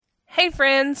Hey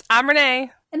friends, I'm Renee.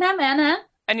 And I'm Anna.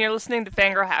 And you're listening to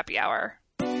Fangirl Happy Hour.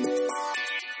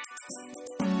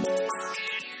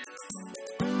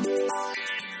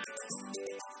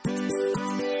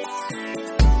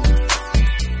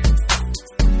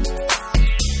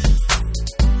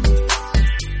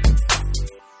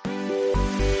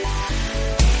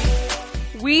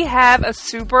 We have a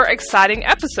super exciting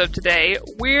episode today.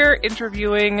 We're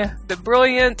interviewing the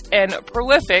brilliant and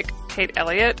prolific Kate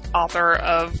Elliott, author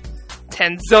of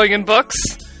 10 zillion books.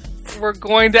 We're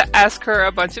going to ask her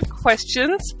a bunch of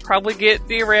questions, probably get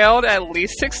derailed at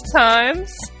least 6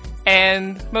 times,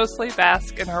 and mostly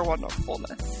bask in her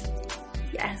wonderfulness.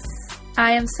 Yes,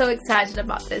 I am so excited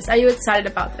about this. Are you excited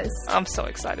about this? I'm so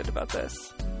excited about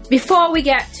this. Before we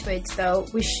get to it, though,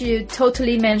 we should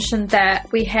totally mention that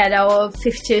we had our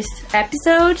 50th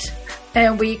episode,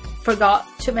 and we forgot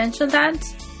to mention that.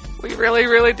 We really,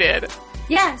 really did.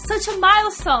 Yeah, such a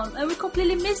milestone, and we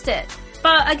completely missed it.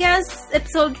 But I guess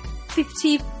episode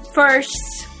 51st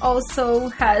also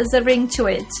has a ring to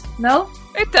it, no?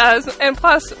 It does, and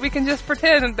plus, we can just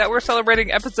pretend that we're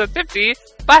celebrating episode 50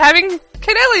 by having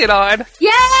Kate Elliott on.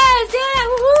 Yes!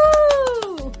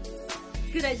 Yeah! Woo!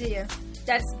 Good idea.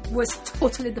 That was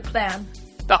totally the plan.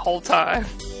 The whole time.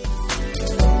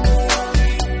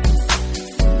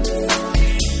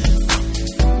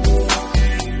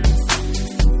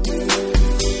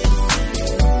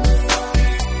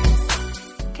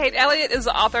 Kate Elliott is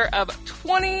the author of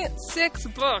 26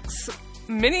 books,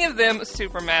 many of them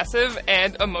supermassive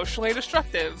and emotionally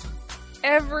destructive.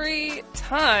 Every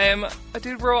time a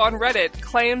dude bro on Reddit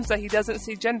claims that he doesn't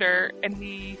see gender and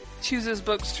he chooses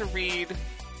books to read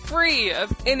free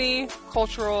of any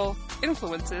cultural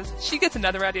influences, she gets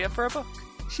another idea for a book.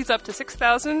 She's up to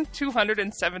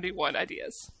 6,271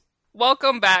 ideas.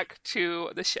 Welcome back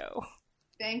to the show.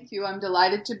 Thank you. I'm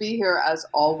delighted to be here as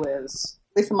always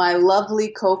with my lovely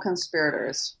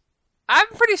co-conspirators. I'm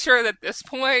pretty sure that at this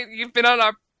point you've been on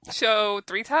our show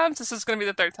 3 times. This is going to be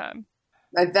the 3rd time.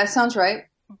 That sounds right.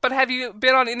 But have you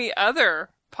been on any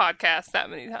other podcast that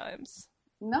many times?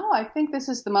 No, I think this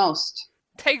is the most.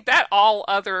 Take that, all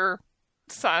other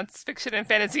science fiction and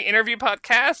fantasy interview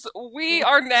podcasts. We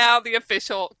are now the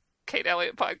official Kate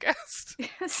Elliott podcast.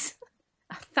 Yes.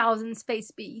 1,000 space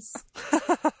bees.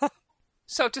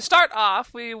 So to start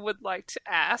off, we would like to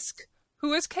ask,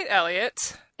 who is Kate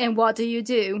Elliott? And what do you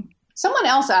do? Someone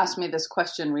else asked me this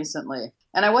question recently,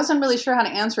 and I wasn't really sure how to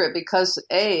answer it because,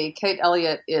 A, Kate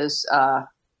Elliott is a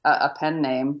pen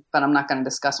name, but I'm not going to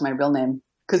discuss my real name.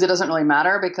 Because it doesn't really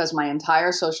matter because my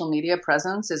entire social media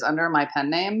presence is under my pen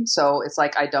name. So it's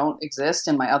like I don't exist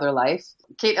in my other life.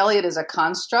 Kate Elliott is a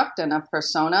construct and a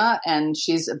persona, and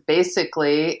she's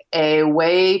basically a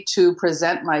way to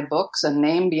present my books, a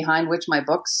name behind which my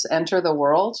books enter the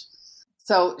world.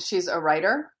 So she's a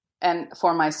writer. And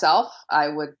for myself, I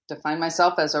would define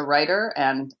myself as a writer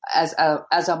and as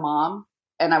a mom.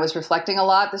 And I was reflecting a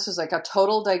lot. This is like a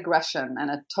total digression and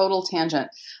a total tangent.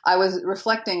 I was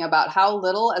reflecting about how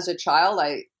little as a child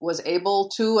I was able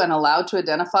to and allowed to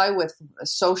identify with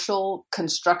social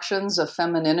constructions of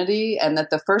femininity. And that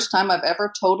the first time I've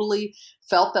ever totally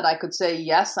felt that I could say,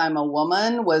 yes, I'm a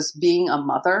woman, was being a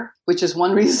mother, which is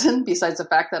one reason, besides the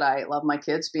fact that I love my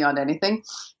kids beyond anything,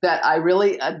 that I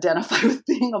really identify with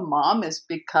being a mom is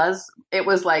because it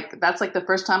was like, that's like the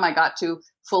first time I got to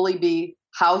fully be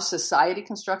how society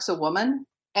constructs a woman.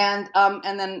 And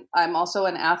then I'm also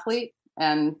an athlete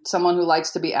and someone who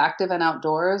likes to be active and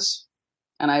outdoors.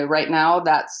 And right now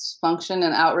that's function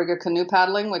and outrigger canoe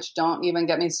paddling, which don't even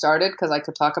get me started because I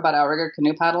could talk about outrigger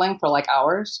canoe paddling for like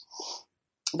hours.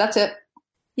 That's it.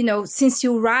 You know, since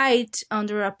you write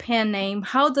under a pen name,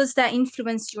 how does that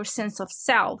influence your sense of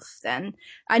self then?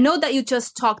 I know that you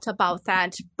just talked about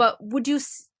that, but do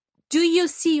you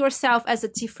see yourself as a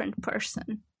different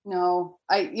person? No,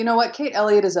 you know what? Kate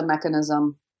Elliott is a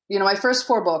mechanism. You know, my first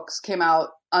 4 books came out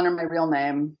under my real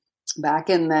name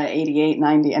back in the 88,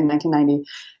 90, and 1990.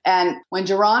 And when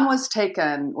Geron was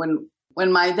taken,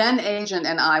 when my then agent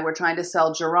and I were trying to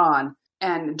sell Geron,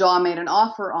 and Daw made an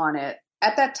offer on it,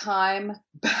 at that time,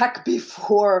 back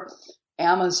before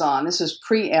Amazon, this was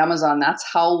pre-Amazon, that's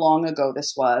how long ago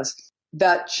this was,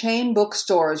 the chain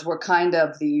bookstores were kind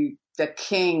of the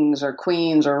kings or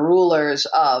queens or rulers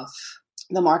of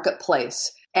the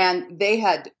marketplace. And they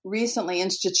had recently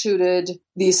instituted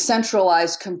the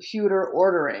centralized computer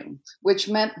ordering, which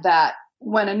meant that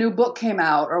when a new book came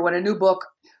out or when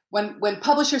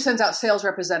publisher sends out sales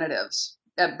representatives,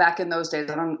 back in those days,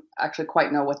 I don't actually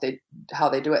quite know how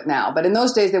they do it now, but in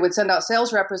those days they would send out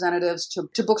sales representatives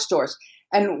to bookstores.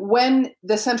 And when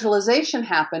the centralization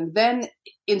happened, then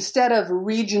instead of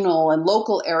regional and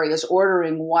local areas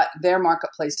ordering what their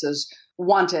marketplaces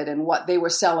wanted and what they were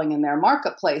selling in their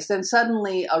marketplace, then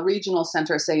suddenly a regional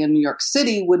center, say in New York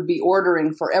City, would be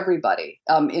ordering for everybody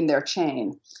in their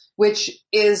chain, which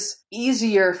is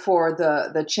easier for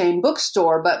the chain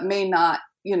bookstore, but may not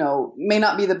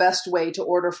be the best way to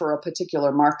order for a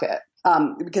particular market.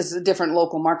 Because the different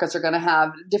local markets are going to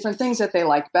have different things that they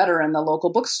like better, and the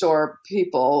local bookstore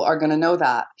people are going to know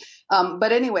that.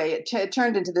 But anyway, it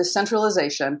turned into this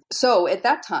centralization. So at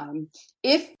that time,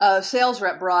 if a sales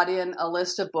rep brought in a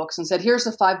list of books and said, here's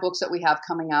the 5 books that we have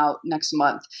coming out next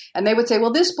month, and they would say,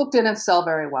 well, this book didn't sell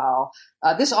very well.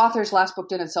 This author's last book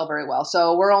didn't sell very well,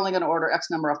 so we're only going to order X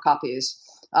number of copies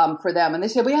for them. And they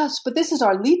said, well, yes, but this is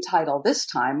our lead title this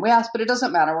time. We asked, but it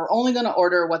doesn't matter. We're only going to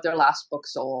order what their last book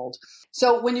sold.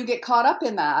 So when you get caught up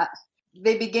in that,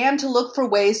 they began to look for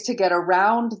ways to get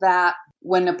around that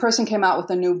when a person came out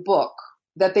with a new book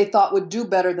that they thought would do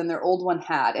better than their old one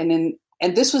had. And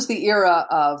this was the era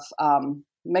of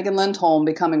Megan Lindholm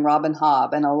becoming Robin Hobb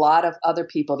and a lot of other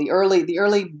people, the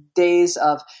early days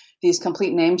of these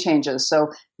complete name changes. So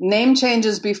name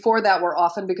changes before that were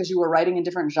often because you were writing in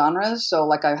different genres. So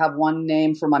like I have one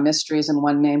name for my mysteries and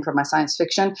one name for my science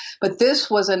fiction. But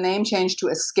this was a name change to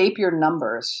escape your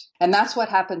numbers. And that's what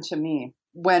happened to me.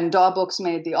 When Daw Books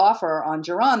made the offer on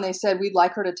Geron, they said, we'd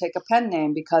like her to take a pen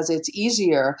name because it's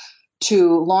easier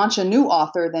to launch a new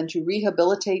author than to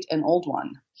rehabilitate an old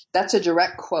one. That's a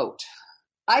direct quote.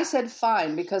 I said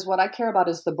fine, because what I care about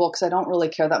is the books. I don't really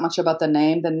care that much about the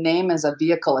name. The name is a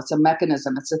vehicle. It's a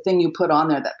mechanism. It's a thing you put on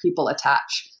there that people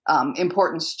attach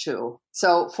importance to.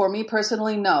 So for me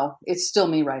personally, no, it's still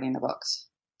me writing the books.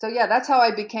 So yeah, that's how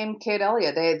I became Kate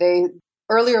Elliott. They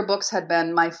earlier books had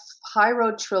been, my High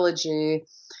Road trilogy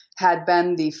had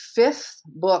been the 5th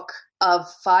book of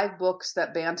 5 books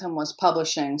that Bantam was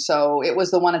publishing. So it was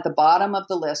the one at the bottom of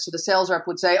the list. So the sales rep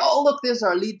would say, oh, look, there's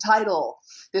our lead title,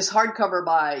 this hardcover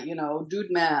by, Dude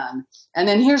Man. And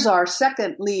then here's our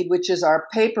second lead, which is our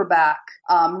paperback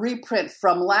reprint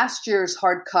from last year's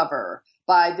hardcover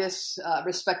by this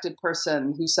respected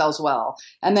person who sells well.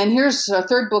 And then here's our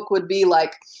third book would be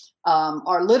like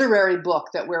our literary book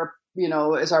that we're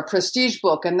is our prestige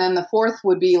book. And then the 4th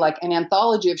would be like an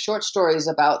anthology of short stories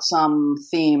about some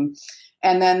theme.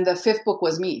 And then the 5th book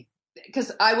was me,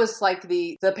 because I was like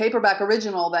the paperback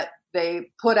original that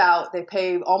they put out, they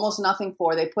pay almost nothing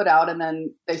for, they put out, and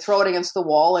then they throw it against the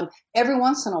wall. And every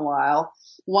once in a while,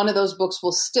 one of those books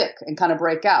will stick and kind of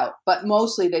break out, but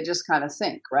mostly they just kind of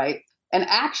sink, right? And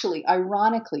actually,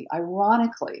 ironically,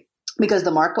 because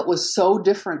the market was so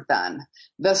different then,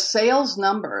 the sales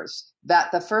numbers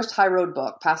that the first High Road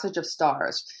book, Passage of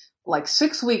Stars, like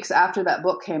 6 weeks after that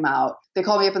book came out, they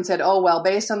called me up and said, oh, well,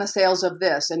 based on the sales of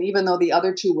this, and even though the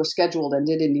other 2 were scheduled and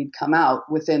did indeed come out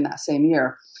within that same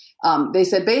year, they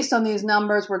said, based on these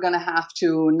numbers, we're going to have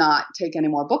to not take any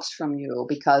more books from you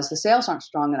because the sales aren't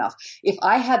strong enough. If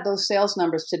I had those sales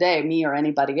numbers today, me or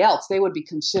anybody else, they would be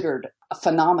considered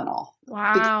phenomenal.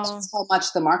 Wow. Because that's how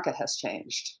much the market has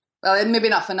changed. Well, maybe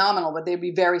not phenomenal, but they'd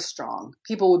be very strong.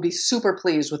 People would be super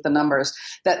pleased with the numbers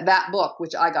that book,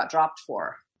 which I got dropped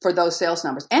for those sales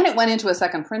numbers. And it went into a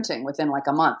second printing within like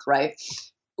a month, right?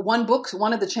 One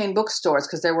of the chain bookstores,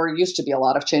 because there used to be a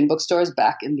lot of chain bookstores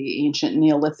back in the ancient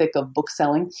Neolithic of book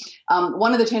selling.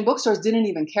 One of the chain bookstores didn't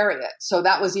even carry it. So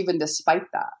that was even despite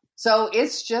that. So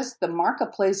it's just the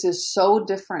marketplace is so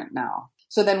different now.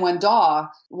 So then when Daw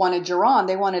wanted Geron,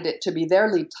 they wanted it to be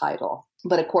their lead title.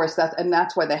 But of course,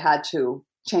 that's why they had to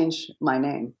change my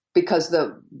name, because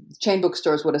the chain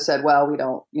bookstores would have said, well, we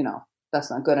don't,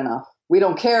 that's not good enough. We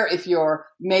don't care if you're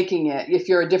making it, if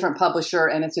you're a different publisher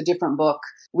and it's a different book.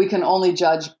 We can only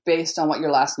judge based on what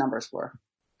your last numbers were.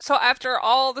 So after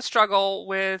all the struggle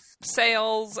with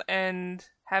sales and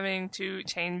having to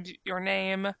change your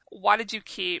name, why did you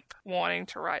keep wanting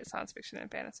to write science fiction and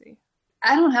fantasy?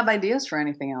 I don't have ideas for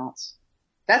anything else.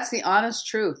 That's the honest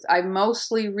truth. I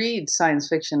mostly read science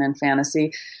fiction and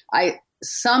fantasy.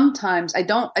 Sometimes I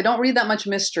don't read that much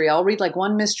mystery. I'll read like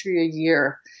one mystery a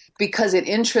year because it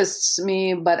interests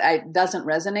me, but it doesn't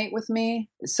resonate with me.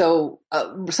 So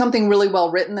something really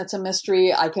well written that's a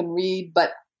mystery I can read,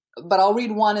 but I'll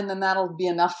read one and then that'll be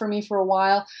enough for me for a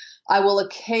while. I will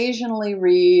occasionally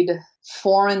read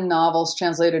foreign novels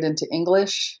translated into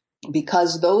English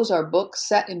because those are books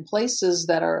set in places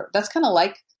that's kind of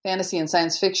like fantasy and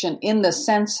science fiction in the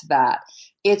sense that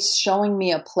it's showing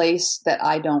me a place that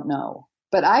I don't know.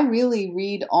 But I really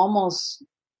read almost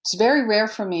It's very rare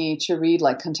for me to read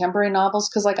like contemporary novels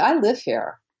because like I live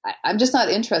here. I'm just not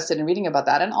interested in reading about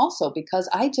that. And also because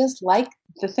I just like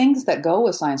the things that go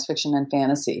with science fiction and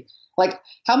fantasy. Like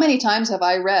how many times have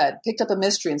I picked up a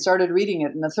mystery and started reading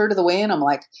it, and a third of the way in, I'm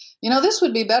like, this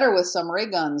would be better with some ray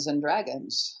guns and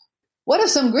dragons. What if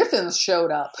some griffins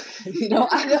showed up?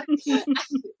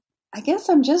 I guess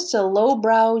I'm just a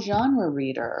lowbrow genre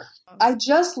reader. I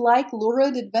just like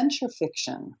lurid adventure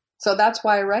fiction. So that's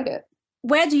why I write it.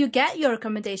 Where do you get your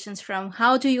recommendations from?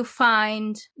 How do you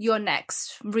find your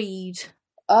next read?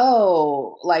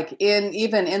 Oh, like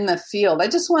even in the field. I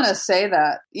just want to say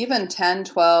that even 10,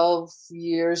 12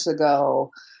 years ago,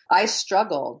 I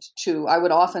struggled I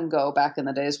would often go back in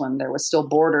the days when there was still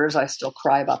Borders. I still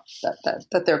cry about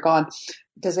that they're gone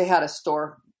because they had a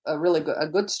store, a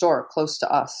good store close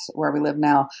to us where we live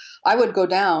now. I would go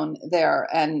down there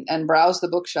and browse the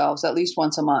bookshelves at least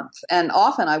once a month. And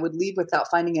often I would leave without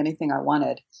finding anything I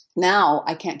wanted. Now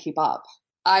I can't keep up.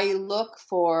 I look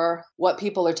for what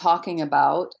people are talking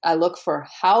about. I look for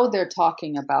how they're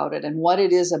talking about it and what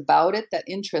it is about it that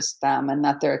interests them and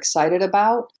that they're excited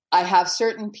about. I have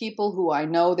certain people who I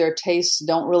know their tastes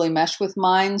don't really mesh with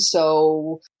mine.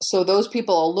 So those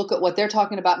people, I'll look at what they're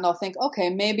talking about and I'll think, okay,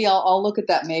 maybe I'll look at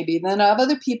that maybe. Then I have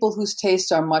other people whose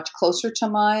tastes are much closer to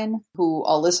mine who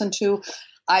I'll listen to.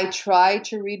 I try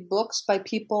to read books by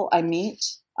people I meet.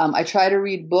 I try to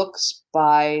read books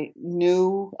by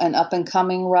new and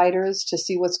up-and-coming writers to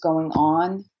see what's going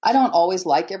on. I don't always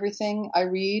like everything I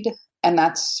read, and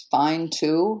that's fine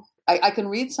too. I can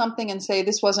read something and say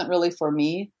this wasn't really for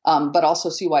me, but also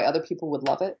see why other people would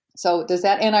love it. So does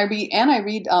that? And I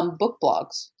read book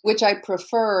blogs, which I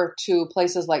prefer to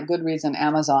places like Goodreads and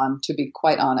Amazon, to be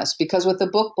quite honest. Because with the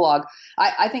book blog,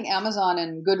 I think Amazon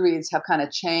and Goodreads have kind of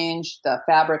changed the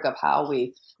fabric of how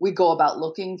we go about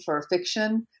looking for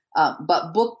fiction.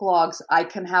 But book blogs, I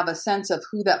can have a sense of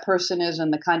who that person is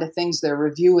and the kind of things they're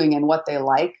reviewing and what they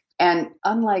like. And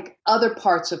unlike other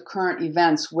parts of current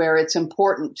events where it's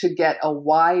important to get a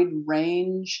wide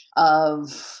range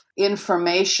of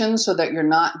information so that you're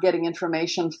not getting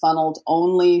information funneled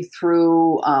only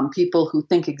through people who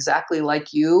think exactly like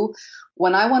you,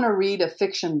 when I want to read a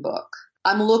fiction book,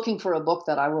 I'm looking for a book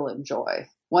that I will enjoy.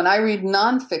 When I read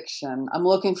nonfiction, I'm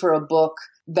looking for a book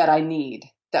that I need.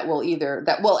 That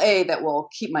will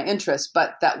keep my interest,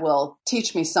 but that will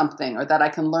teach me something or that I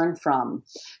can learn from.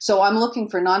 So I'm looking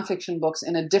for nonfiction books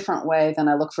in a different way than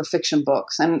I look for fiction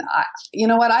books. And you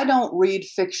know what? I don't read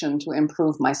fiction to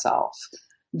improve myself.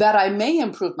 That I may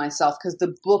improve myself because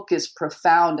the book is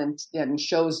profound and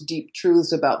shows deep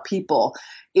truths about people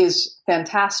is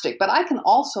fantastic. But I can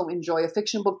also enjoy a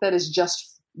fiction book that is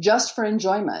just for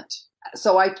enjoyment.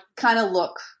 So I kind of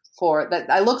look for that.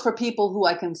 I look for people who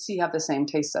I can see have the same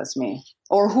taste as me,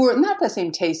 or who are not the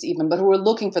same taste even, but who are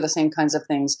looking for the same kinds of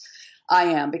things I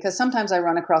am. Because sometimes I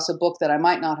run across a book that I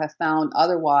might not have found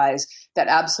otherwise that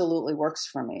absolutely works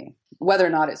for me, whether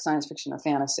or not it's science fiction or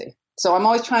fantasy. So I'm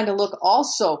always trying to look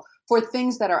also for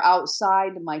things that are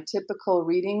outside my typical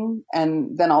reading,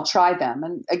 and then I'll try them.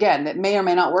 And again, it may or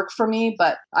may not work for me,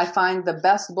 but I find the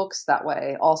best books that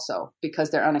way also because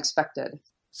they're unexpected.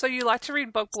 So you like to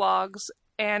read book blogs,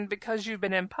 and because you've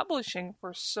been in publishing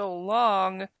for so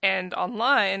long and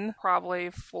online, probably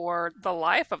for the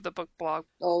life of the book blog.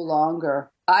 Oh,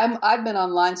 longer. I've been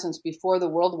online since before the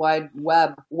World Wide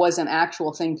Web was an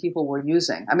actual thing people were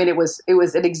using. I mean,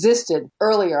 it existed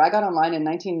earlier. I got online in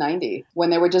 1990 when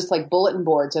they were just like bulletin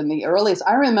boards, and the earliest.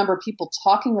 I remember people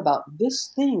talking about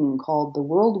this thing called the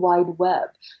World Wide Web.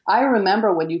 I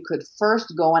remember when you could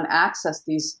first go and access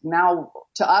these. Now,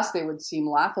 to us, they would seem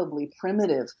laughably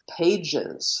primitive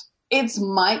pages. That's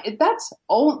not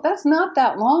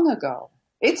that long ago.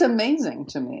 It's amazing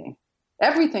to me.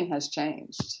 Everything has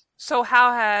changed. So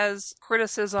how has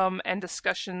criticism and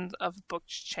discussions of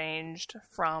books changed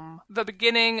from the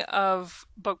beginning of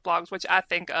book blogs, which I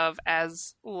think of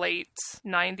as late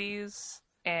 90s,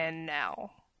 and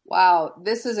now? Wow,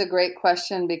 this is a great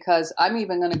question because I'm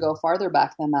even going to go farther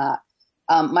back than that.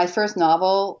 My first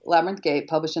novel, Labyrinth Gate,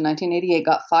 published in 1988,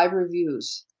 got 5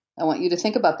 reviews. I want you to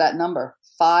think about that number.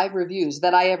 5 reviews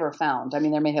that I ever found. I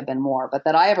mean, there may have been more, but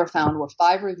that I ever found were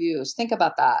 5 reviews. Think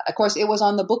about that. Of course, it was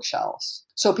on the bookshelves.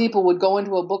 So people would go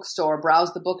into a bookstore,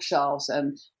 browse the bookshelves,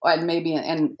 and maybe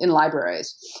in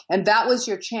libraries. And that was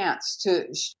your chance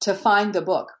to find the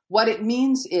book. What it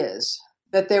means is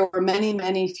that there were many,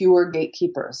 many fewer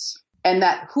gatekeepers. And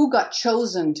that who got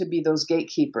chosen to be those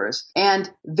gatekeepers and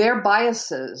their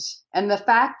biases. And the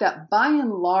fact that by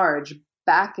and large,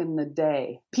 back in the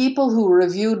day, people who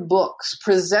reviewed books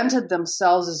presented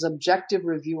themselves as objective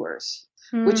reviewers,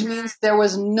 which means there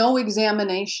was no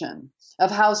examination.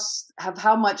 of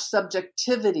how much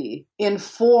subjectivity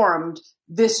informed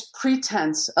this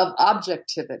pretense of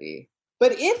objectivity.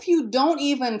 But if you don't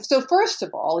even, so first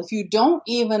of all, if you don't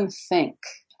even think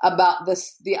about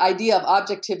the idea of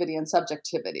objectivity and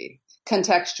subjectivity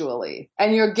contextually,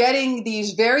 and you're getting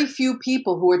these very few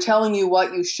people who are telling you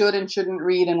what you should and shouldn't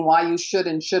read and why you should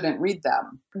and shouldn't read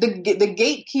them, the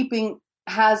gatekeeping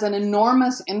has an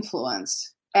enormous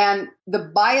influence. And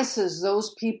the biases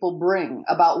those people bring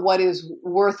about what is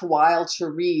worthwhile to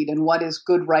read and what is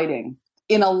good writing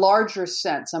in a larger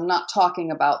sense. I'm not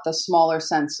talking about the smaller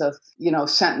sense of,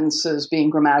 sentences being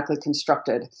grammatically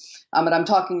constructed, but I'm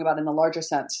talking about in the larger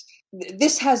sense.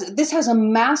 This has a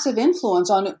massive influence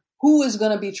on who is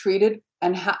going to be treated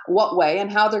and what way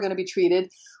and how they're going to be treated,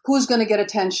 who's going to get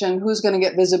attention, who's going to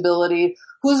get visibility,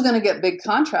 who's going to get big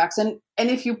contracts. And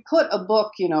if you put a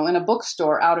book, in a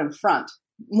bookstore out in front,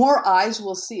 more eyes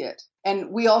will see it.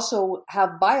 And we also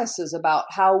have biases about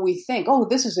how we think, oh,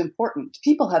 this is important.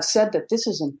 People have said that this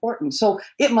is important, so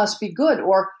it must be good.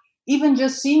 Or even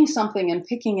just seeing something and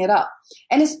picking it up.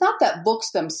 And it's not that books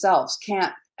themselves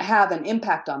can't have an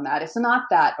impact on that. It's not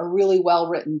that a really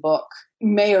well-written book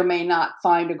may or may not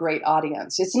find a great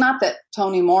audience. It's not that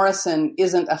Toni Morrison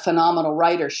isn't a phenomenal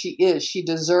writer. She is. She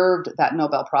deserved that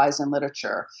Nobel Prize in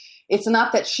Literature. It's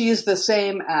not that she's the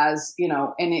same as,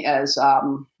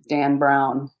 Dan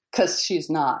Brown, because she's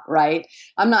not, right?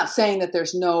 I'm not saying that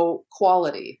there's no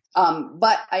quality,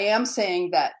 but I am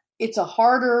saying that it's a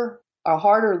harder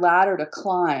ladder to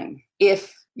climb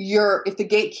if the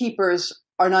gatekeepers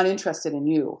are not interested in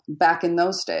you back in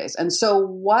those days. And so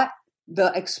what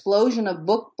the explosion of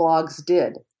book blogs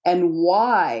did and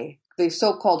why the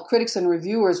so-called critics and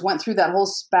reviewers went through that whole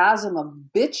spasm of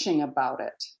bitching about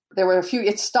it. There were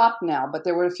it's stopped now, but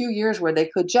there were a few years where they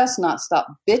could just not stop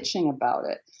bitching about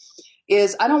it.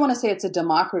 I don't want to say it's a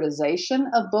democratization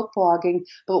of book blogging,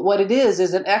 but what it is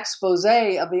an expose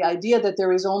of the idea that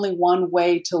there is only one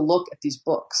way to look at these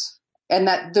books and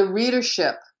that the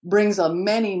readership brings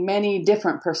many, many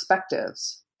different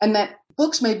perspectives and that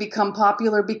books may become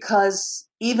popular because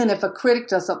even if a critic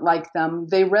doesn't like them,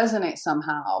 they resonate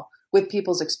somehow with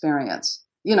people's experience.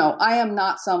 I am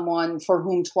not someone for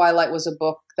whom Twilight was a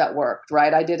book that worked,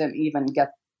 right? I didn't even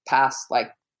get past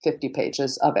 50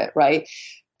 pages of it, right?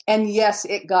 And yes,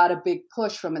 it got a big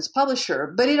push from its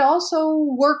publisher, but it also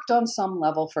worked on some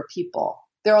level for people.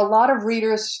 There are a lot of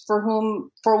readers for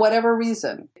whom, for whatever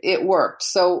reason, it worked.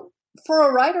 So for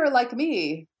a writer like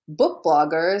me, book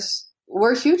bloggers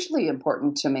were hugely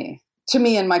important to me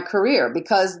in my career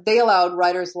because they allowed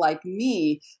writers like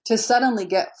me to suddenly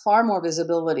get far more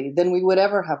visibility than we would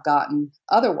ever have gotten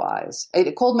otherwise.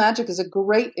 Cold Magic is a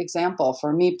great example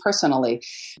for me personally.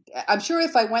 I'm sure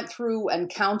if I went through and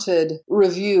counted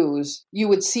reviews, you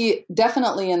would see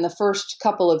definitely in the first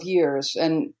couple of years,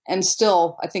 and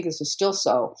still, I think this is still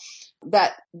so,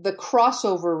 that the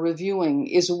crossover reviewing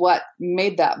is what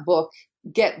made that book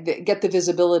get the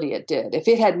visibility it did.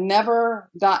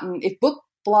 If book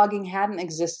blogging hadn't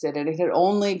existed and it had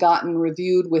only gotten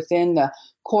reviewed within the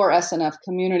core SNF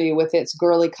community with its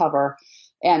girly cover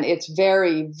and it's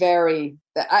very, very,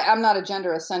 I'm not a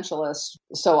gender essentialist,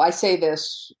 so I say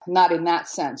this not in that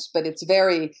sense, but it's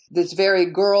this very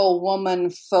girl,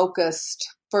 woman focused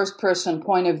first person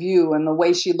point of view and the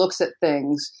way she looks at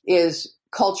things is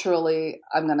culturally,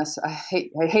 I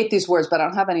hate these words, but I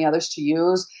don't have any others to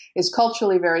use, is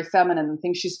culturally very feminine and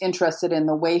things she's interested in,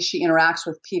 the way she interacts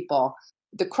with people.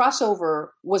 The crossover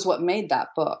was what made that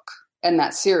book and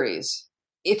that series.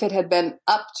 If it had been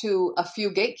up to a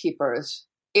few gatekeepers,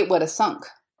 it would have sunk.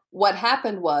 What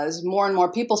happened was more and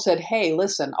more people said, hey,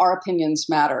 listen, our opinions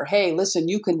matter. Hey, listen,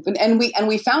 you can, and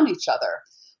we found each other.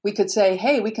 We could say,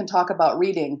 hey, we can talk about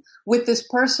reading with this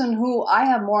person who I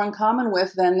have more in common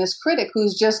with than this critic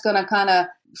who's just going to kind of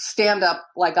stand up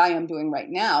like I am doing right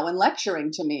now and lecturing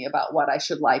to me about what I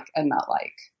should like and not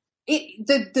like.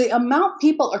 The amount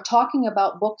people are talking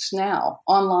about books now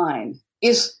online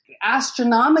is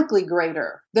astronomically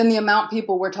greater than the amount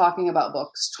people were talking about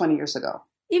books 20 years ago.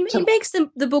 It makes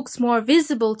the books more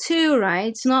visible too, right?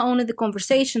 It's not only the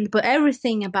conversation, but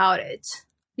everything about it.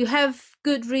 You have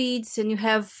Goodreads and you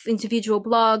have individual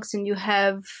blogs and you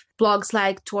have blogs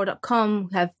like Tor.com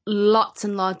who have lots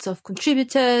and lots of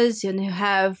contributors and you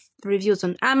have reviews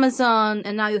on Amazon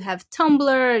and now you have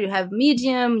Tumblr, you have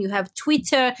Medium, you have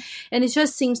Twitter, and it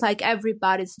just seems like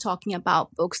everybody's talking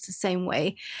about books the same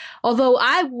way. Although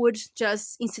I would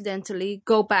just incidentally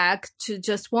go back to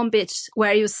just one bit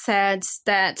where you said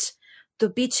that the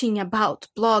bitching about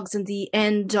blogs and the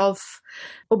end of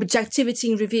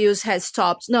objectivity in reviews has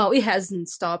stopped. No, it hasn't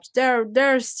stopped. There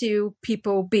are still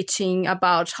people bitching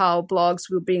about how blogs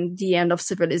will bring the end of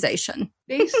civilization.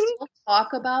 They still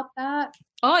talk about that.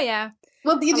 Oh, yeah.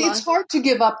 Well, it's hard to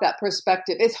give up that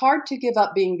perspective. It's hard to give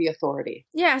up being the authority.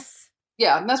 Yes.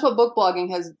 Yeah, and that's what book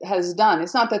blogging has done.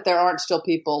 It's not that there aren't still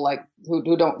people like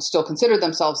who don't still consider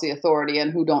themselves the authority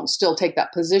and who don't still take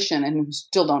that position and who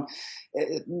still don't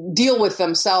deal with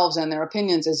themselves and their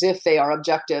opinions as if they are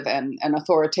objective and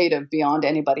authoritative beyond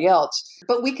anybody else.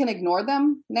 But we can ignore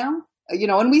them now.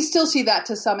 And we still see that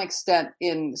to some extent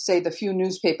in, say, the few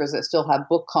newspapers that still have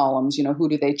book columns. Who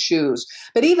do they choose?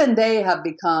 But even they have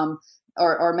become,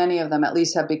 or many of them at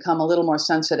least, have become a little more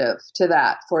sensitive to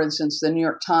that. For instance, the New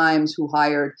York Times, who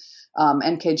hired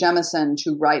N.K. Jemisin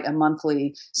to write a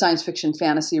monthly science fiction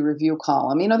fantasy review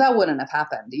column. That wouldn't have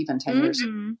happened even 10 years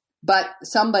ago. But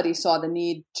somebody saw the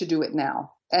need to do it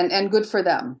now. And good for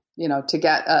them, to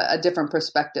get a different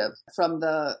perspective from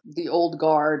the old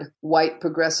guard, white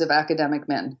progressive academic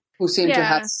men who seem to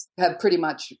have pretty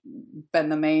much been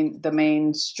the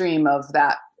mainstream of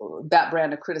that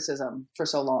brand of criticism for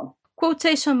so long.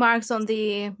 Quotation marks on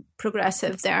the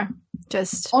progressive there.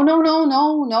 Just. Oh,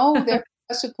 no. They're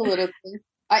progressive politically.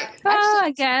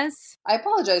 I guess. I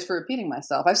apologize for repeating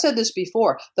myself. I've said this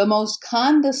before. The most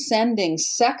condescending,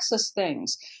 sexist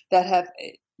things that have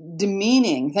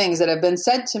demeaning things that have been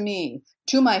said to me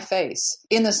to my face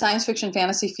in the science fiction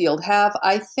fantasy field have,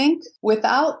 I think,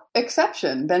 without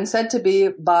exception, been said to be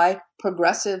by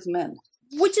progressive men.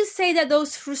 Would you say that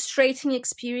those frustrating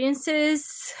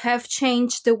experiences have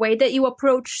changed the way that you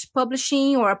approach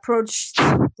publishing or approach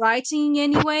writing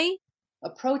in any way?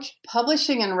 Approach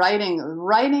publishing and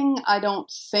writing I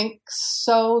don't think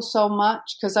so much,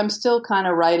 because I'm still kind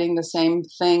of writing the same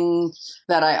thing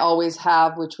that I always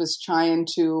have, which was trying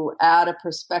to add a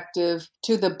perspective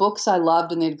to the books I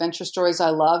loved and the adventure stories I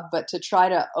loved, but to try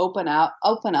to open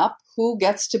up who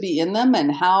gets to be in them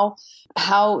and how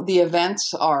the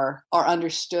events are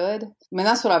understood. I mean,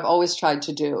 that's what I've always tried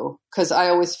to do, because I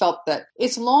always felt that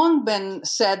it's long been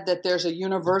said that there's a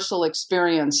universal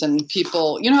experience, and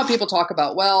people, how people talk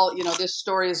about, this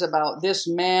story is about this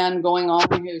man going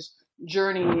on his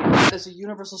journey. There's a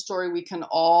universal story we can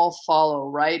all follow,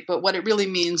 right? But what it really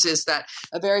means is that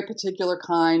a very particular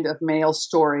kind of male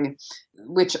story,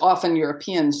 which often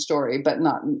European story, but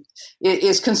not, it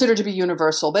is considered to be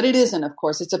universal, but it isn't, of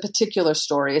course. It's a particular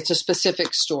story. It's a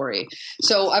specific story.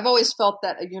 So I've always felt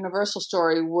that a universal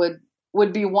story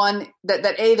would be one that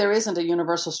there isn't a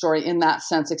universal story in that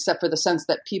sense, except for the sense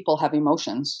that people have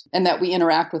emotions and that we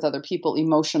interact with other people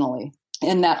emotionally,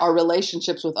 and that our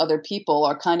relationships with other people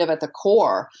are kind of at the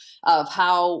core of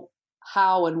how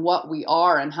and what we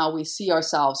are and how we see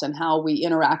ourselves and how we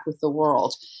interact with the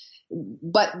world.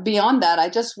 But beyond that, I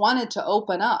just wanted to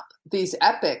open up these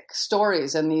epic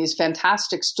stories and these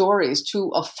fantastic stories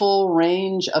to a full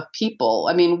range of people.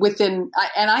 I mean,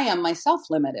 I am myself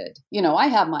limited. I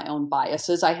have my own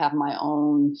biases. I have my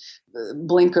own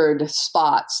blinkered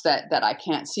spots that I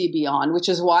can't see beyond, which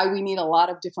is why we need a lot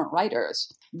of different writers.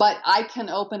 But I can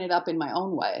open it up in my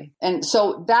own way. And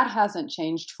so that hasn't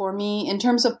changed for me. In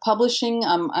terms of publishing,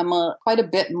 I'm quite a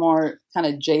bit more kind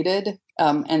of jaded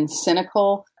and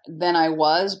cynical than I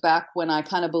was back when I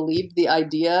kind of believed the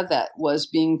idea that was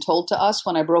being told to us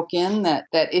when I broke in, that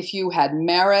if you had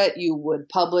merit, you would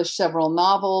publish several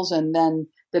novels, and then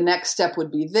the next step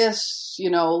would be this,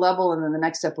 level, and then the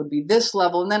next step would be this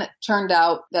level. And then it turned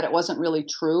out that it wasn't really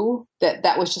true,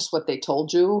 that was just what they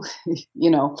told you,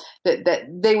 that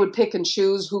they would pick and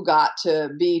choose who got to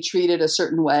be treated a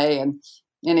certain way. And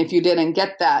if you didn't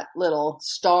get that little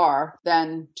star,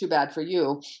 then too bad for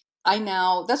you.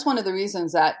 That's one of the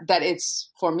reasons that it's,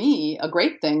 for me, a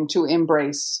great thing to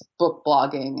embrace book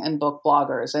blogging and book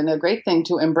bloggers, and a great thing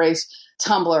to embrace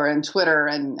Tumblr and Twitter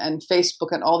and Facebook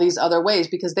and all these other ways,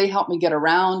 because they help me get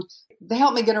around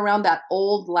that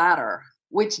old ladder,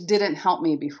 which didn't help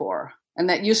me before. And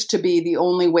that used to be the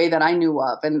only way that I knew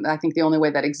of, and I think the only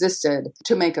way that existed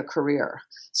to make a career.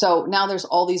 So now there's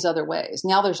all these other ways.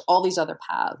 Now there's all these other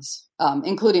paths,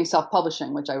 including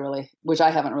self-publishing, which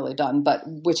I haven't really done, but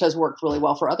which has worked really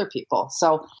well for other people.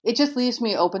 So it just leaves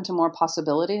me open to more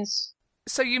possibilities.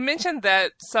 So you mentioned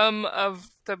that some of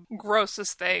the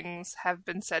grossest things have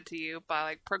been said to you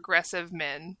by progressive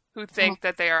men who think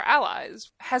that they are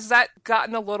allies. Has that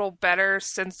gotten a little better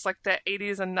since the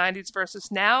 80s and 90s versus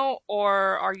now?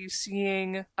 Or are you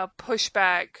seeing a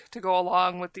pushback to go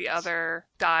along with the other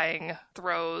dying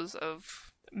throes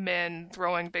of men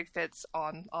throwing big fits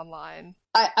online?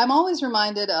 I'm always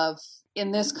reminded of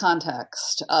in this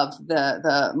context of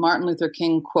the Martin Luther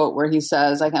King quote where he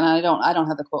says, I don't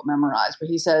have the quote memorized, but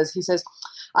he says,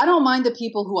 I don't mind the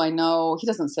people who I know. He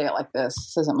doesn't say it like this.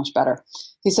 He says it much better.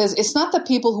 He says, it's not the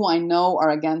people who I know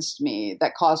are against me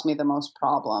that cause me the most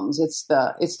problems. It's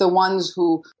the ones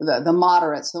who, the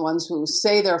moderates, the ones who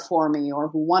say they're for me or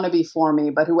who want to be for me,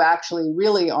 but who actually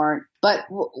really aren't. But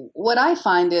what I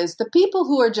find is the people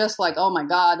who are just like, oh my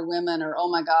God, women, or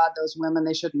oh my God, those women,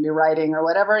 they shouldn't be writing or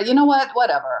whatever. You know what?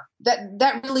 Whatever.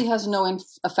 That really has no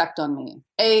effect on me.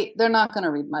 They're not going to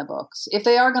read my books. If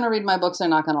they are going to read my books, they're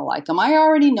not going to like them. I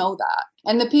already know that.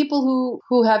 And the people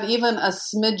who have even a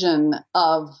smidgen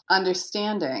of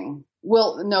understanding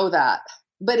will know that.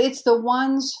 But it's the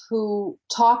ones who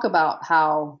talk about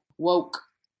how woke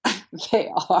they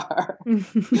are.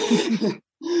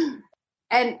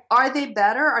 And are they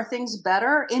better? Are things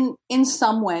better? In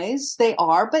some ways they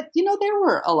are. But, there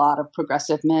were a lot of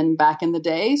progressive men back in the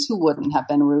days who wouldn't have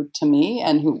been rude to me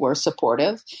and who were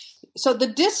supportive. So the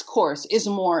discourse is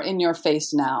more in your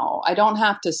face now. I don't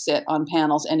have to sit on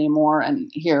panels anymore and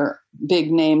hear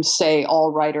big names say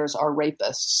all writers are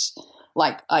rapists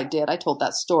like I did. I told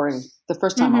that story the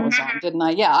first time I was on, didn't I?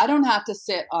 Yeah, I don't have to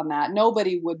sit on that.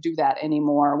 Nobody would do that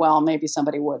anymore. Well, maybe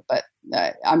somebody would, but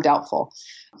I'm doubtful.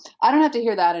 I don't have to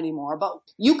hear that anymore. But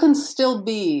you can still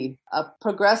be a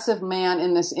progressive man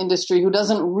in this industry who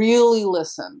doesn't really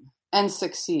listen and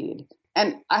succeed.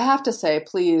 And I have to say,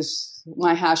 please,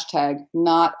 my hashtag,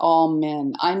 not all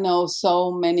men. I know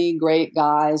so many great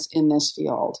guys in this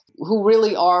field who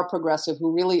really are progressive,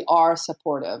 who really are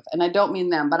supportive. And I don't mean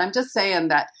them, but I'm just saying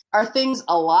that are things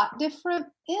a lot different?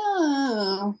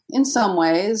 Yeah, in some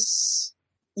ways,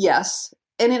 yes.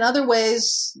 And in other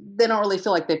ways, they don't really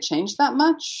feel like they've changed that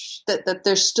much, that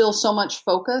there's still so much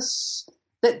focus,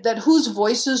 that whose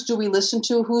voices do we listen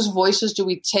to? Whose voices do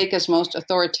we take as most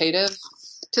authoritative?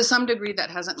 To some degree, that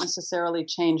hasn't necessarily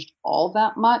changed all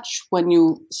that much when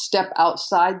you step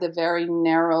outside the very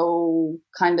narrow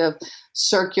kind of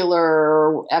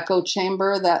circular echo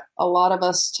chamber that a lot of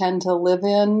us tend to live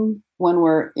in when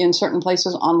we're in certain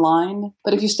places online.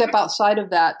 But if you step outside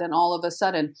of that, then all of a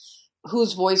sudden,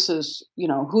 whose voices,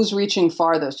 who's reaching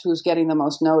farthest, who's getting the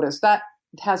most notice, that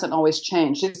hasn't always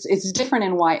changed. It's different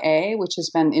in YA, which has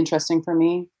been interesting for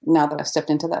me now that I've stepped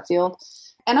into that field.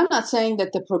 And I'm not saying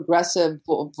that the progressive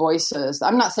voices,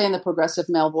 I'm not saying the progressive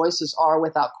male voices are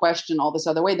without question all this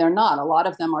other way. They're not. A lot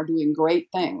of them are doing great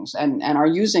things and are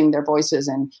using their voices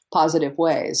in positive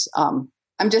ways. I'm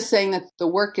just saying that the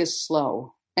work is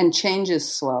slow and change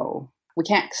is slow. We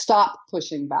can't stop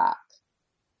pushing back.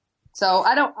 So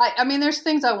I mean, there's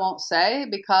things I won't say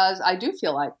because I do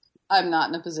feel like I'm not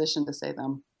in a position to say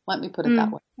them. Let me put it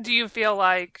that way. Do you feel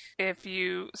like if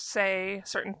you say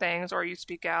certain things or you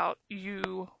speak out,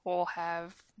 you will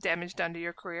have damage done to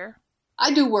your career?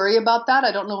 I do worry about that.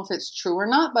 I don't know if it's true or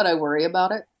not, but I worry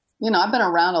about it. I've been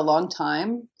around a long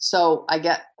time, so I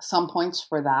get some points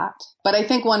for that. But I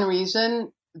think one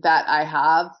reason that I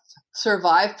have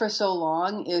survived for so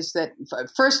long is that,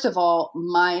 first of all,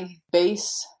 my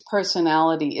base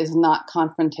personality is not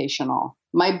confrontational.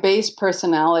 My base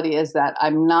personality is that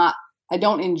I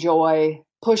don't enjoy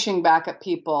pushing back at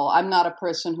people. I'm not a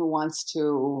person who wants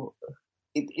to,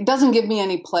 it doesn't give me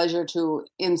any pleasure to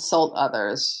insult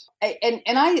others. And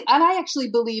I actually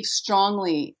believe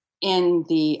strongly in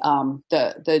the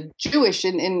Jewish,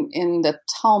 in the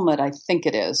Talmud, I think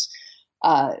it is,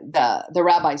 the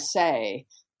rabbis say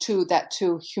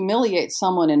to humiliate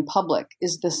someone in public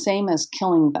is the same as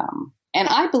killing them. And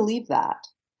I believe that.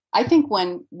 I think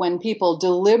when people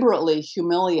deliberately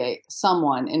humiliate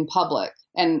someone in public,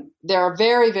 and there are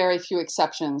very, very few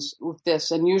exceptions with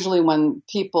this, and usually when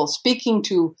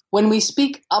we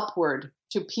speak upward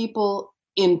to people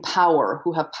in power,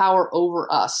 who have power over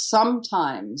us,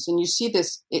 sometimes, and you see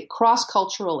this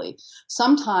cross-culturally,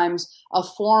 sometimes a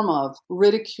form of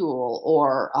ridicule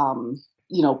or,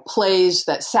 plays,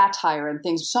 that satire and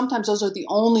things, sometimes those are the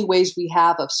only ways we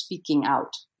have of speaking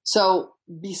out. So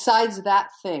besides that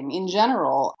thing, in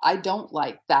general, I don't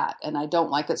like that, and I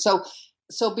don't like it. So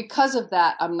because of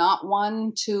that, I'm not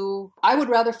one I would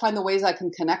rather find the ways I can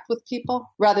connect with people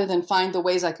rather than find the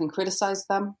ways I can criticize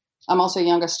them. I'm also a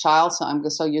youngest child, so I'm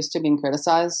just so used to being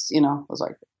criticized, I was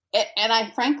like, and I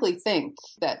frankly think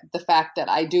that the fact that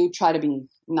I do try to be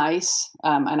nice,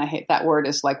 and I hate that word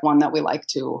is like one that we like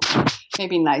to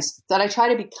maybe nice, that I try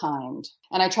to be kind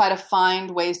and I try to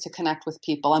find ways to connect with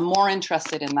people. I'm more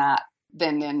interested in that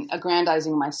than in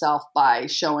aggrandizing myself by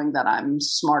showing that I'm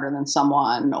smarter than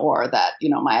someone or that,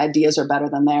 my ideas are better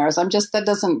than theirs.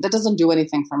 That doesn't do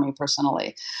anything for me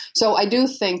personally. So I do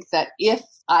think that if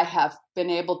I have been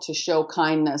able to show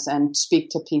kindness and speak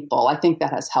to people. I think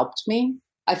that has helped me.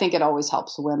 I think it always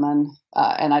helps women.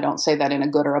 And I don't say that in a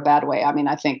good or a bad way. I mean,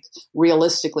 I think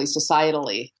realistically,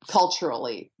 societally,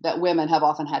 culturally, that women have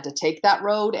often had to take that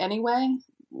road anyway.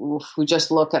 If we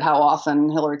just look at how often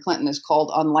Hillary Clinton is called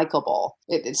unlikable,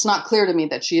 it's not clear to me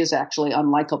that she is actually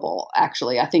unlikable.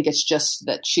 Actually, I think it's just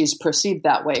that she's perceived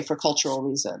that way for cultural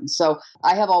reasons. So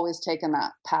I have always taken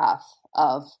that path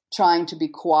of trying to be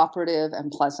cooperative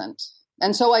and pleasant.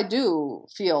 And so I do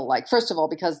feel like, first of all,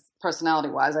 because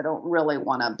personality-wise, I don't really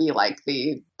want to be like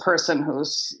the person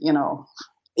who's,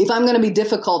 if I'm going to be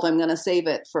difficult, I'm going to save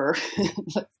it for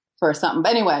for something.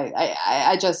 But anyway,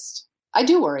 I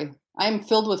do worry. I am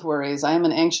filled with worries. I am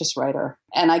an anxious writer.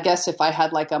 And I guess if I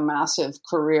had like a massive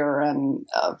career and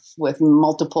with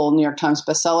multiple New York Times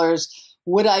bestsellers,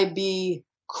 would I be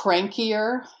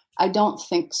crankier? I don't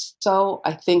think so.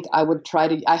 I think I would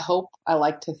I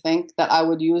like to think that I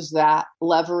would use that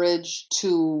leverage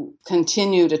to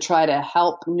continue to try to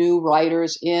help new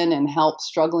writers in and help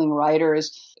struggling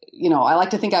writers. I like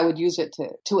to think I would use it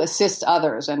to assist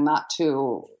others and not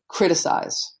to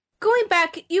criticize. Going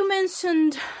back, you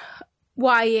mentioned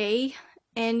YA,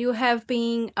 and you have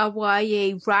been a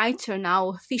YA writer now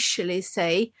officially,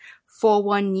 say, for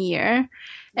 1 year.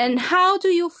 And how do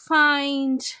you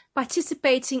find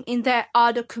participating in that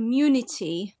other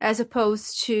community as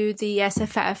opposed to the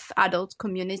SFF adult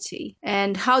community?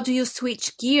 And how do you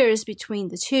switch gears between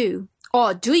the two?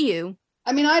 Or do you?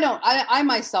 I mean, I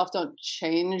myself don't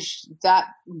change that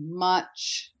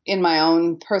much in my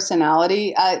own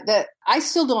personality. That I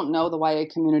still don't know the YA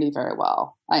community very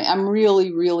well. I'm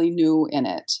really, really new in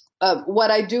it.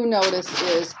 What I do notice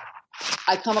is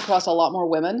I come across a lot more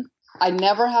women. I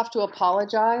never have to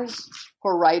apologize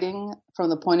for writing from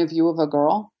the point of view of a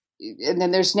girl. And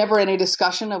then there's never any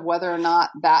discussion of whether or not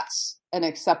that's an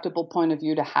acceptable point of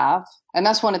view to have. And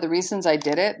that's one of the reasons I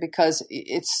did it, because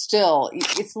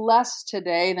it's less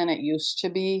today than it used to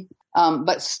be.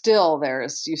 But still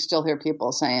you still hear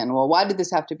people saying, well, why did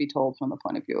this have to be told from the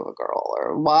point of view of a girl?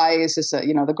 Or why is this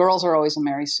the girls are always a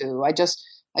Mary Sue. I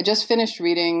just finished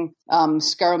reading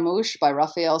Scaramouche by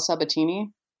Raphael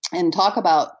Sabatini, and talk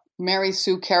about Mary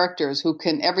Sue characters who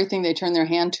can, everything they turn their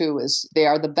hand to is they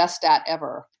are the best at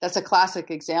ever. That's a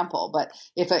classic example. But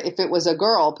if it was a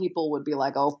girl, people would be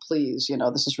like, oh, please,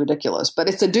 this is ridiculous. But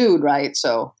it's a dude, right?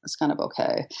 So it's kind of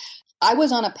okay. I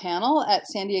was on a panel at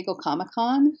San Diego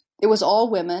Comic-Con. It was all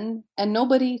women, and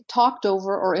nobody talked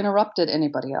over or interrupted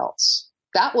anybody else.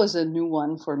 That was a new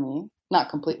one for me. Not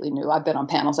completely new. I've been on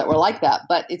panels that were like that,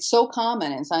 but it's so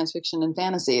common in science fiction and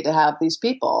fantasy to have these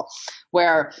people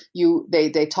where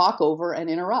they talk over and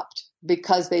interrupt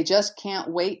because they just can't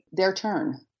wait their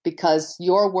turn, because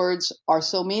your words are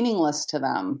so meaningless to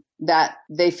them that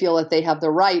they feel that they have the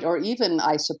right, or even,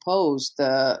 I suppose,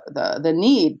 the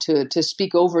need to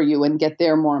speak over you and get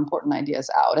their more important ideas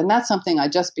out. And that's something I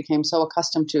just became so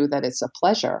accustomed to that it's a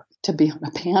pleasure to be on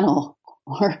a panel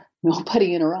where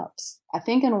nobody interrupts. I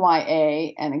think in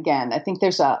YA, and again, I think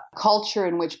there's a culture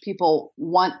in which people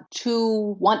want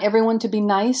everyone to be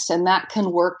nice, and that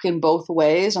can work in both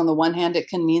ways. On the one hand, it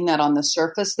can mean that on the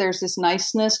surface there's this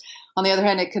niceness. On the other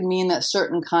hand, it can mean that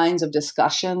certain kinds of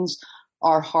discussions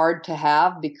are hard to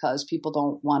have because people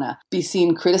don't want to be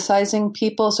seen criticizing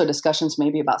people. So discussions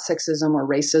maybe about sexism or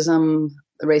racism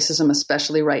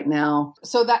especially right now.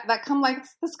 So that's kind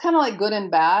of like good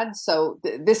and bad. So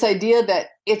this idea that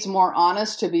it's more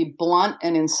honest to be blunt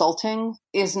and insulting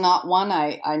is not one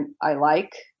I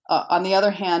like. On the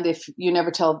other hand, if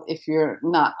you're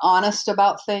not honest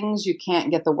about things, you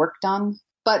can't get the work done.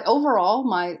 But overall,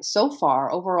 my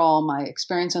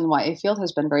experience in the YA field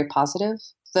has been very positive.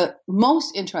 The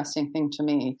most interesting thing to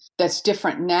me that's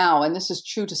different now, and this is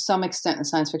true to some extent in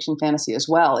science fiction fantasy as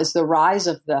well, is the rise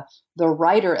of the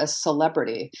writer as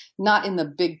celebrity, not in the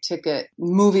big ticket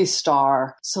movie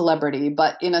star celebrity,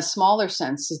 but in a smaller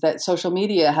sense, is that social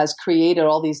media has created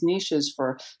all these niches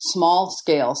for small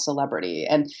scale celebrity.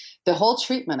 And the whole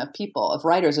treatment of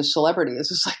writers as celebrity is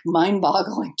just like mind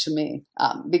boggling to me,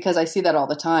 because I see that all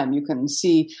the time. You can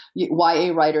see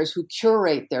YA writers who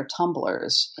curate their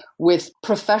Tumblrs with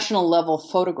professional level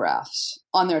photographs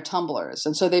on their Tumblrs.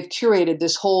 And so they've curated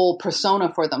this whole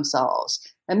persona for themselves.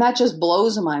 And that just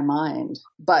blows my mind.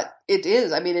 But it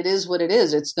is what it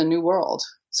is. It's the new world.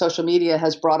 Social media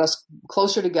has brought us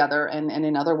closer together and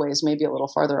in other ways, maybe a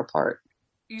little farther apart.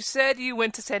 You said you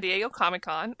went to San Diego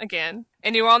Comic-Con again,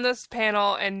 and you were on this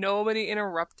panel and nobody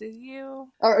interrupted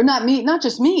you? Or not me, not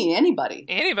just me, anybody.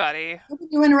 Anybody?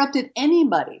 You interrupted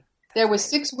anybody. There was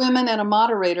 6 women and a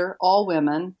moderator, all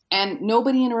women, and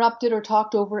nobody interrupted or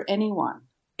talked over anyone.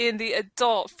 In the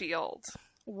adult field.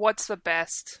 What's the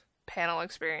best panel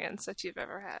experience that you've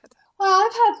ever had? Well,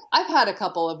 I've had a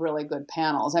couple of really good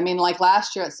panels. I mean, like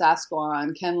last year at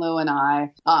Sasquatch, Ken Liu and I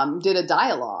did a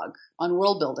dialogue on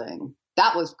world building.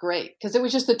 That was great because it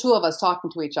was just the two of us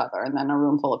talking to each other and then a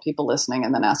room full of people listening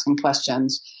and then asking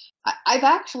questions. I've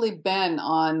actually been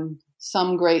on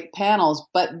some great panels,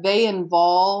 but they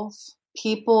involve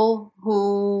people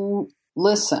who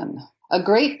listen. A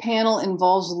great panel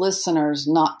involves listeners,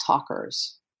 not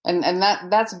talkers. And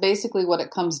that's basically what it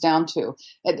comes down to.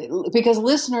 Because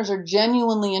listeners are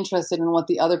genuinely interested in what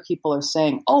the other people are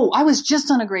saying. Oh, I was just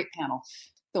on a great panel.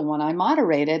 The one I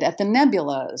moderated at the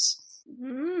Nebulas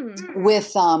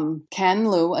with Ken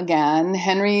Liu again,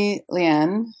 Henry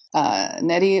Lien,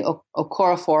 Nettie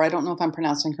Okorafor, I don't know if I'm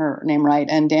pronouncing her name right,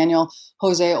 and Daniel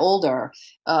Jose Older.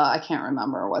 I can't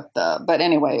remember but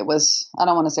anyway, it was, I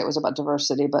don't want to say it was about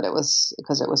diversity, but it was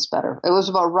because it was better. It was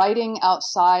about writing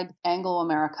outside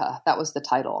Anglo-America. That was the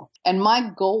title. And my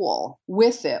goal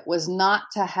with it was not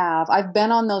to have, I've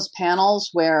been on those panels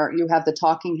where you have the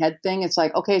talking head thing. It's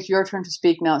like, okay, it's your turn to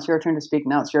speak now. It's your turn to speak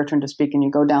now. It's your turn to speak. And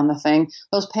you go down the thing.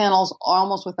 Those panels,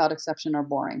 almost without exception, are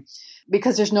boring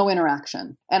because there's no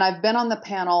interaction. And I've been on the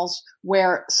panels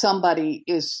where somebody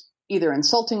is either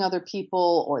insulting other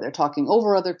people or they're talking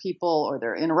over other people or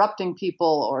they're interrupting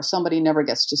people or somebody never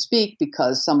gets to speak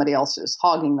because somebody else is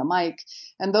hogging the mic.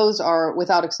 And those are,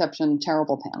 without exception,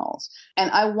 terrible panels. And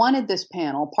I wanted this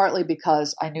panel partly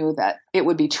because I knew that it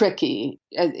would be tricky,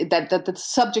 that the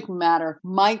subject matter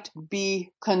might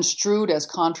be construed as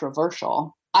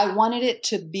controversial. I wanted it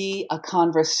to be a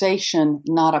conversation,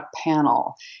 not a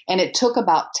panel. And it took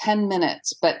about 10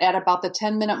 minutes, but at about the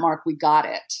 10-minute mark, we got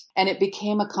it. And it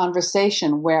became a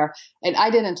conversation where, and I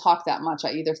didn't talk that much.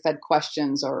 I either fed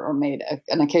questions or made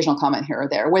an occasional comment here or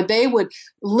there, where they would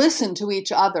listen to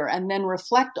each other and then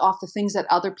reflect off the things that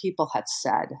other people had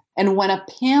said. And when a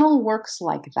panel works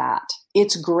like that,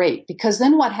 it's great because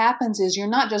then what happens is you're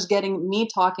not just getting me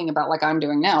talking about like I'm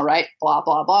doing now, right? Blah,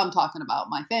 blah, blah. I'm talking about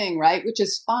my thing, right? Which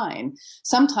is fine.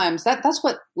 Sometimes that's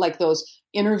what like those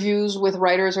interviews with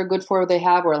writers are good for. They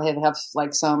have where they have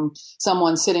like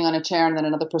someone sitting on a chair and then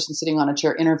another person sitting on a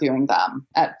chair interviewing them.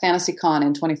 At FantasyCon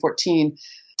in 2014,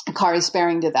 Kari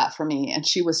Sparing did that for me, and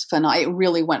she was phenomenal. It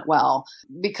really went well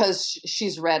because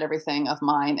she's read everything of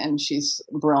mine and she's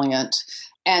brilliant.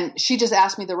 And she just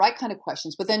asked me the right kind of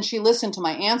questions, but then she listened to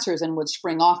my answers and would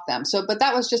spring off them. But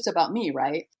that was just about me,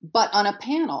 right? But on a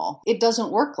panel, it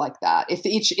doesn't work like that. If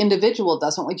each individual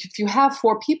doesn't, like if you have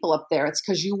 4 people up there, it's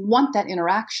because you want that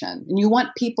interaction and you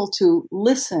want people to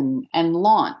listen and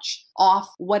launch off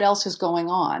what else is going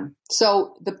on.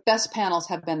 So the best panels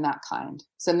have been that kind.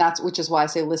 So which is why I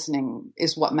say listening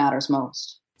is what matters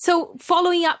most. So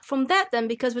following up from that then,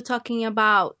 because we're talking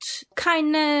about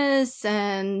kindness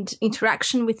and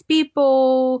interaction with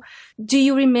people, do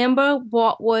you remember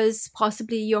what was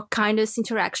possibly your kindest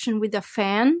interaction with a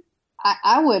fan?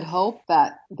 I would hope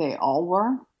that they all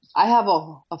were. I have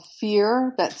a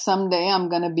fear that someday I'm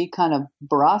going to be kind of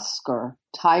brusque or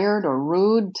tired or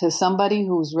rude to somebody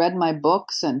who's read my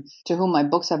books and to whom my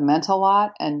books have meant a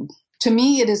lot. And to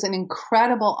me, it is an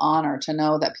incredible honor to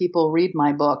know that people read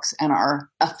my books and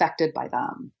are affected by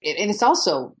them. And it's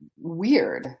also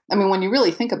weird. I mean, when you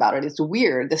really think about it, it's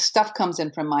weird. This stuff comes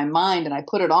in from my mind and I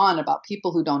put it on about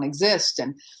people who don't exist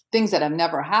and things that have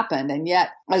never happened. And yet,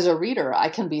 as a reader, I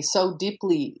can be so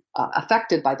deeply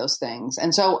affected by those things.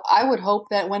 And so I would hope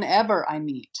that whenever I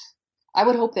meet, I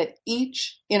would hope that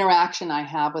each interaction I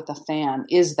have with a fan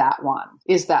is that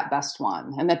best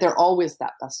one, and that they're always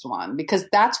that best one, because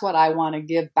that's what I want to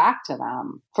give back to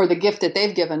them for the gift that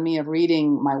they've given me of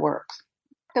reading my work.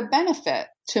 The benefit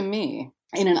to me,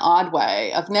 in an odd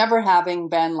way, of never having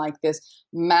been like this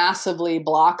massively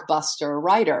blockbuster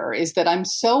writer is that I'm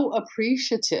so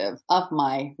appreciative of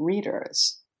my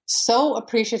readers. So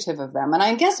appreciative of them. And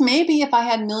I guess maybe if I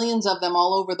had millions of them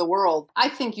all over the world, I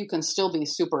think you can still be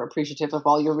super appreciative of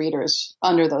all your readers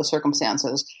under those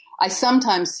circumstances. I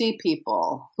sometimes see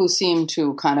people who seem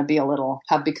to kind of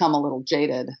have become a little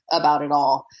jaded about it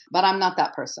all, but I'm not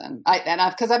that person.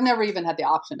 Because I've never even had the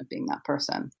option of being that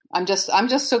person. I'm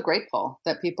just so grateful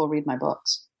that people read my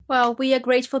books. Well, we are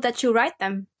grateful that you write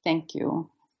them. Thank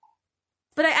you.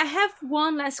 But I have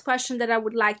one last question that I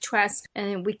would like to ask,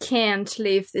 and we can't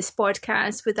leave this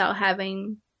podcast without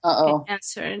having it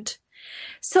answered.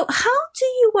 So how do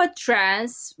you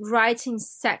address writing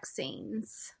sex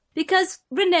scenes? Because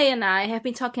Renee and I have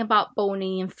been talking about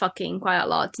boning and fucking quite a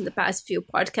lot in the past few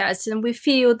podcasts, and we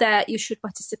feel that you should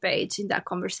participate in that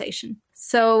conversation.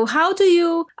 So how do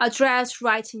you address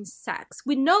writing sex?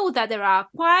 We know that there are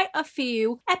quite a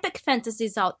few epic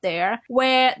fantasies out there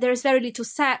where there's very little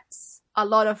sex, a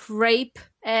lot of rape,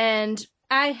 and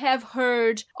I have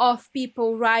heard of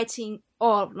people reading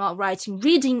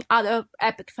other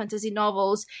epic fantasy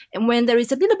novels, and when there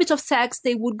is a little bit of sex,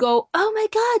 they would go, "Oh my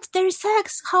God, there is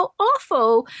sex, how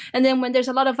awful." And then when there's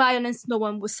a lot of violence, no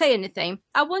one would say anything.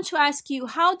 I want to ask you,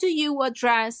 how do you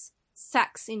address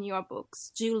sex in your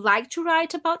books? Do you like to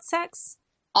write about sex?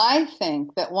 I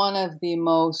think that one of the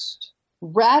most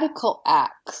radical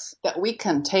acts that we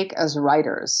can take as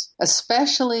writers,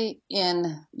 especially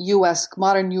in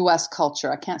modern US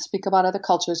culture, I can't speak about other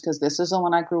cultures because this is the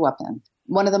one I grew up in.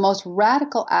 One of the most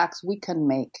radical acts we can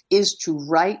make is to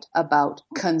write about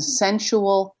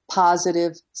consensual,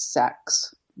 positive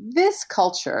sex. This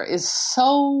culture is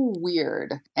so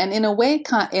weird and in a way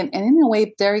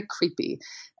very creepy.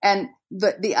 And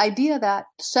the idea that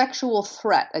sexual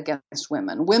threat against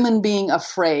women being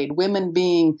afraid, women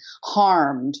being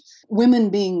harmed, women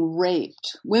being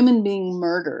raped, women being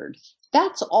murdered,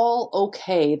 that's all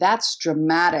okay. That's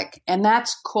dramatic. And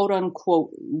that's quote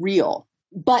unquote real.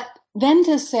 But then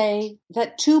to say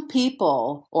that two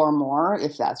people or more,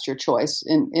 if that's your choice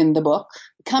in the book,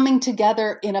 coming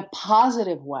together in a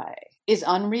positive way is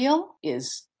unreal,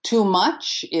 is too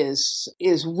much, is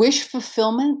wish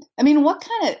fulfillment. I mean, what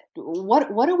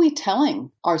are we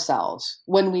telling ourselves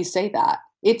when we say that?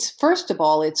 It's, first of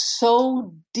all, it's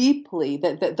so deeply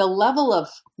that the level of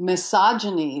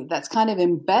misogyny that's kind of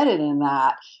embedded in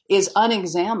that is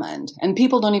unexamined, and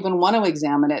people don't even want to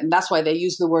examine it. And that's why they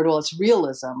use the word, well, it's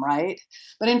realism, right?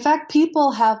 But in fact,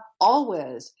 people have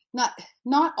always,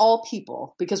 not all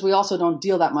people, because we also don't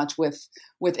deal that much with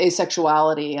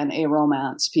asexuality and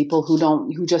aromance, people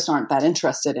who just aren't that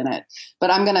interested in it.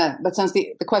 But since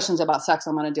the question's about sex,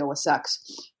 I'm going to deal with sex.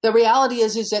 The reality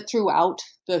is that throughout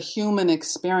the human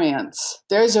experience,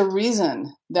 there's a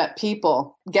reason that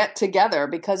people get together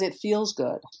because it feels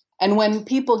good. And when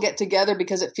people get together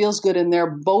because it feels good and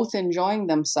they're both enjoying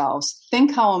themselves,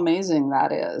 think how amazing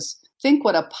that is. Think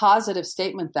what a positive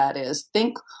statement that is.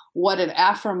 Think what an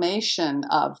affirmation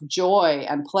of joy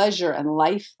and pleasure and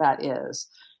life that is.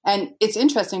 And it's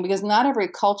interesting because not every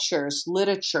culture's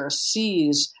literature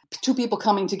sees two people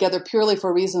coming together purely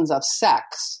for reasons of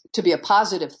sex to be a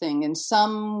positive thing. In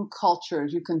some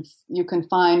cultures, you can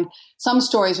find some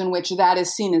stories in which that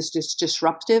is seen as just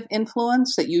disruptive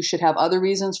influence, that you should have other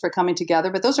reasons for coming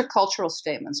together. But those are cultural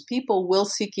statements. People will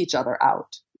seek each other out.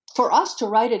 For us to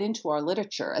write it into our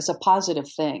literature as a positive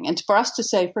thing, and for us to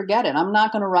say, forget it, I'm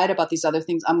not going to write about these other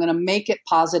things. I'm going to make it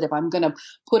positive. I'm going to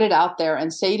put it out there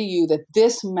and say to you that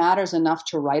this matters enough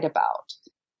to write about,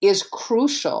 is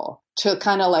crucial to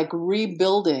kind of like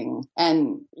rebuilding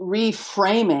and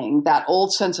reframing that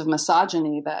old sense of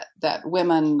misogyny that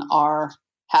women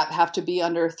have to be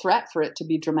under threat for it to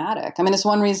be dramatic. I mean, it's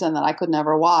one reason that I could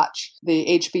never watch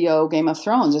the HBO Game of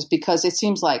Thrones, is because it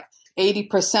seems like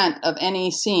 80% of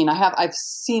any scene. I've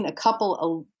seen a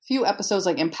few episodes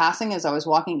like in passing as I was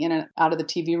walking in and out of the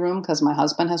TV room because my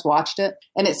husband has watched it.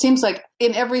 And it seems like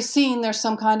in every scene, there's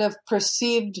some kind of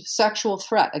perceived sexual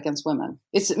threat against women.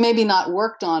 It's maybe not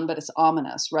worked on, but it's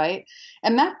ominous, right?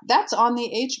 And that's on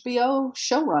the HBO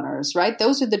showrunners, right?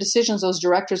 Those are the decisions those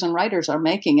directors and writers are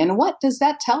making. And what does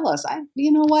that tell us?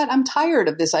 You know what? I'm tired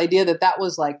of this idea that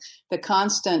was like the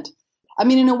constant. I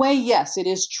mean, in a way, yes, it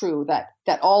is true that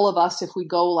all of us, if we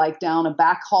go like down a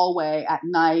back hallway at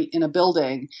night in a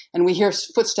building and we hear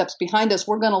footsteps behind us,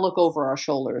 we're going to look over our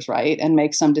shoulders, right, and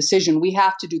make some decision. We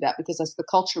have to do that because that's the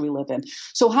culture we live in.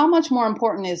 So how much more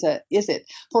important is it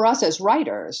for us as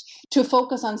writers to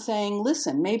focus on saying,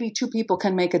 listen, maybe two people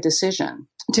can make a decision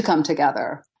to come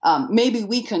together. Maybe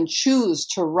we can choose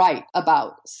to write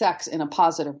about sex in a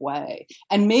positive way.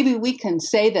 And maybe we can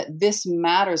say that this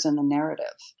matters in the narrative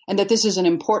and that this is an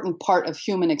important part of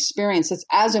human experience. It's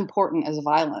as important as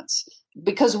violence.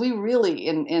 Because we really,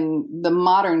 in the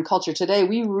modern culture today,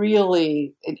 we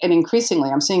really, and increasingly,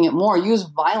 I'm seeing it more, use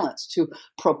violence to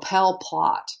propel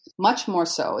plot. Much more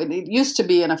so. It used to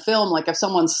be in a film, like if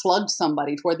someone slugged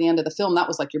somebody toward the end of the film, that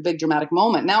was like your big dramatic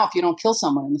moment. Now, if you don't kill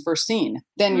someone in the first scene,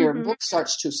 then your book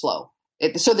starts too slow.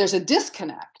 So there's a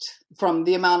disconnect from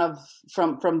the amount of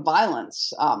from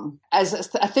violence as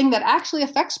a thing that actually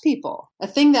affects people, a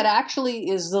thing that actually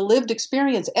is the lived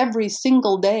experience every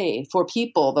single day for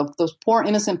people, those poor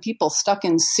innocent people stuck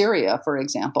in Syria, for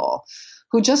example,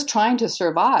 who just trying to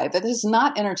survive. That is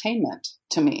not entertainment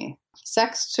to me.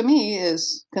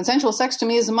 Consensual sex to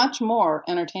me is much more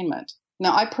entertainment.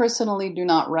 Now, I personally do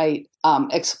not write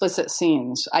explicit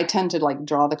scenes. I tend to like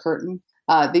draw the curtain.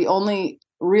 The only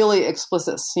really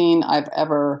explicit scene I've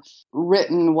ever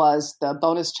written was the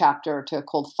bonus chapter to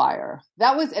Cold Fire.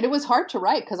 And it was hard to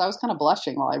write because I was kind of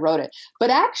blushing while I wrote it. But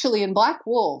actually in Black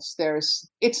Wolves,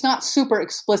 it's not super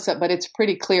explicit, but it's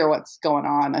pretty clear what's going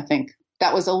on. I think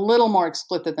that was a little more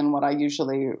explicit than what I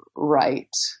usually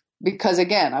write. Because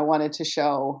again, I wanted to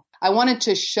show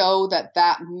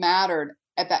that mattered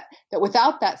that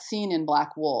without that scene in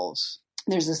Black Wolves,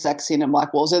 there's a sex scene in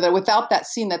Black Wolves, that without that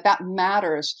scene, that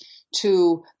matters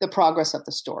to the progress of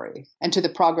the story and to the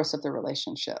progress of the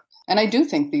relationship. And I do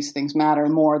think these things matter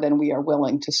more than we are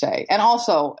willing to say. And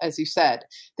also, as you said,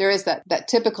 there is that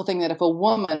typical thing that if a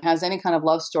woman has any kind of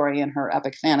love story in her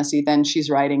epic fantasy, then she's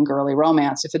writing girly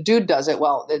romance. If a dude does it,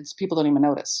 well, people don't even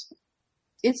notice.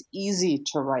 It's easy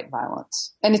to write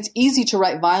violence. And it's easy to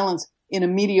write violence in a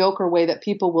mediocre way that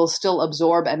people will still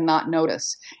absorb and not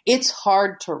notice. It's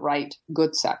hard to write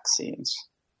good sex scenes.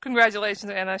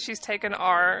 Congratulations, Anna. She's taken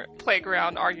our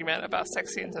playground argument about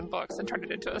sex scenes in books and turned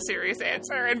it into a serious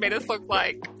answer and made us look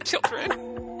like children.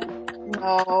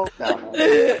 No.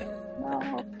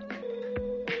 No.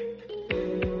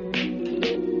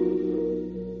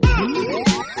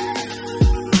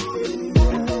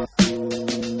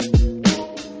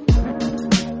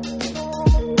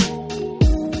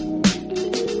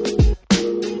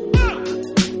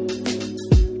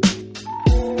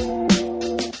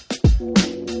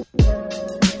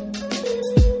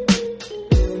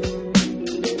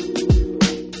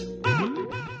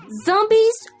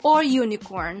 Or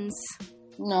unicorns?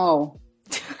 No.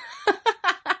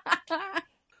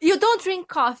 You don't drink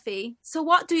coffee. So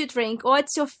what do you drink?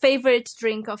 What's your favorite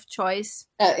drink of choice?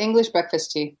 English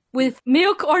breakfast tea. With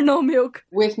milk or no milk?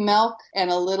 With milk and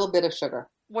a little bit of sugar.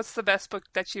 What's the best book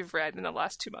that you've read in the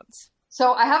last 2 months?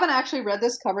 So I haven't actually read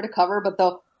this cover to cover, but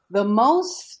the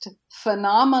most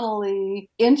phenomenally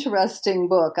interesting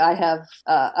book I have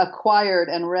acquired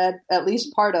and read at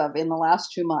least part of in the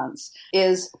last 2 months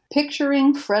is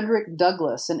Picturing Frederick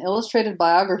Douglass, an illustrated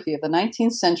biography of the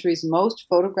 19th century's most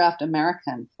photographed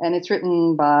American. And it's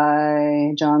written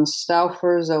by John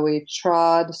Stauffer, Zoe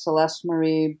Trod, Celeste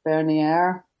Marie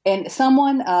Bernier, and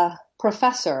someone, a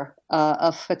professor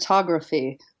of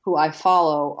photography who I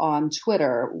follow on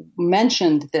Twitter,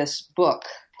 mentioned this book.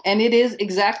 And it is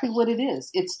exactly what it is.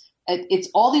 It's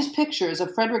all these pictures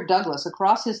of Frederick Douglass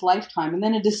across his lifetime, and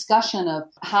then a discussion of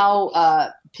how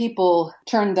people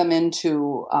turned them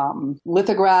into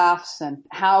lithographs, and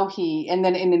how he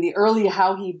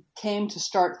came to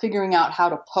start figuring out how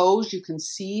to pose. You can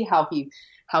see how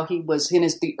he was in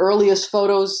the earliest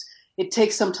photos. It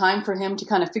takes some time for him to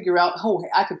kind of figure out,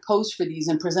 I could pose for these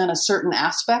and present a certain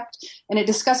aspect. And it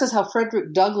discusses how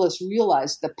Frederick Douglass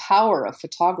realized the power of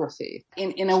photography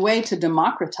in a way to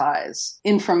democratize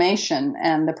information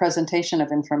and the presentation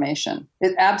of information.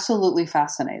 It's absolutely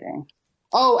fascinating.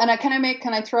 Oh, and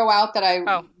can I throw out that I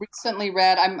recently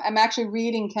read, I'm actually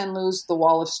reading Ken Liu's The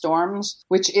Wall of Storms,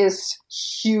 which is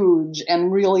huge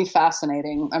and really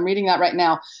fascinating. I'm reading that right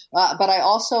now. But I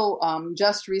also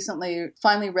just recently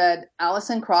finally read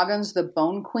Alison Croggon's The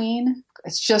Bone Queen.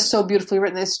 It's just so beautifully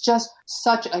written. It's just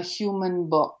such a human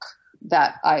book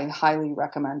that I highly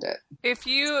recommend it. If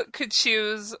you could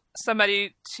choose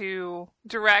somebody to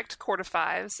direct Court of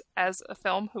Fives as a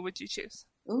film, who would you choose?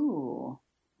 Ooh.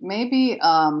 Maybe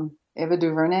Ava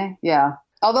DuVernay, yeah.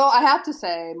 Although I have to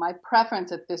say, my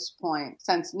preference at this point,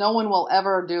 since no one will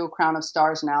ever do Crown of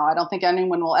Stars now, I don't think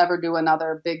anyone will ever do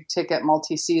another big-ticket,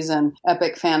 multi-season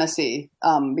epic fantasy,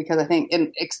 because I think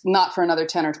it's not for another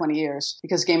 10 or 20 years,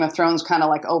 because Game of Thrones kind of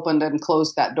like opened and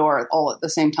closed that door all at the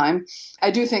same time. I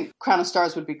do think Crown of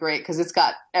Stars would be great, because it's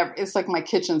like my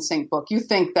kitchen sink book. You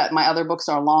think that my other books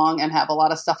are long and have a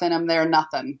lot of stuff in them. They're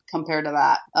nothing compared to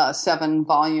that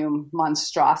 7-volume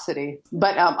monstrosity.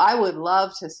 But I would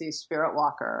love to see Spirit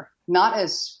Walker. Not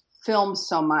as films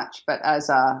so much, but as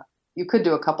you could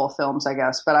do a couple films, I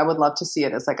guess, but I would love to see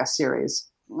it as like a series.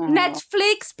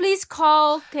 Netflix, please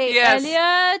call Kate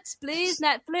Elliott. Please,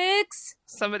 Netflix.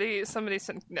 Somebody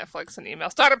send Netflix an email.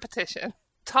 Start a petition.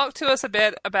 Talk to us a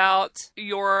bit about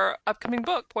your upcoming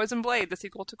book, Poison Blade, the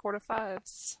sequel to Court of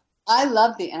Fives. I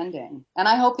love the ending, and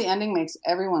I hope the ending makes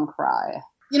everyone cry.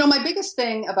 You know, my biggest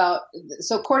thing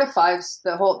Court of Fives,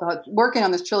 working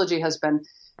on this trilogy has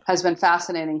been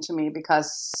fascinating to me,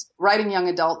 because writing young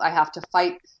adult, I have to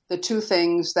fight the two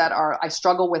things that I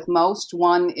struggle with most.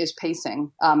 One is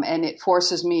pacing, and it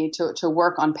forces me to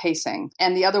work on pacing.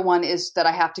 And the other one is that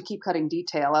I have to keep cutting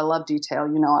detail. I love detail.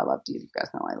 You guys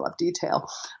know I love detail.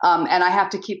 And I have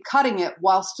to keep cutting it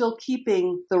while still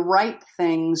keeping the right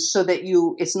things so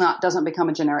that doesn't become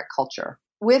a generic culture.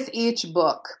 with each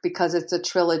book, because it's a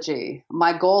trilogy,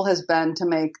 my goal has been to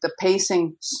make the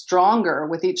pacing stronger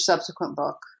with each subsequent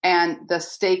book and the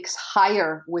stakes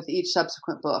higher with each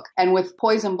subsequent book. And with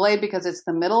Poison Blade, because it's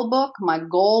the middle book, my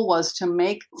goal was to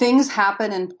make things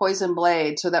happen in Poison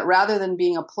Blade so that rather than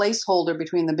being a placeholder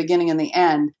between the beginning and the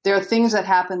end, there are things that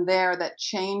happen there that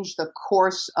change the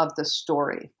course of the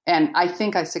story. And I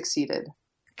think I succeeded.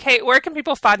 Kate, where can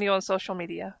people find you on social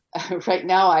media? Right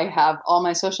now, I have all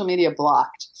my social media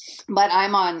blocked, but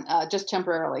I'm on just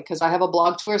temporarily because I have a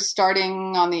blog tour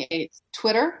starting on the 8th.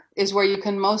 Twitter is where you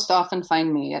can most often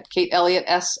find me at Kate Elliott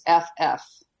SFF.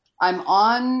 I'm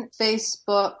on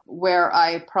Facebook where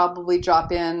I probably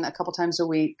drop in a couple times a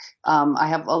week. I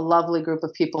have a lovely group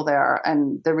of people there.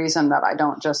 And the reason that I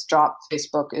don't just drop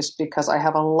Facebook is because I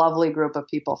have a lovely group of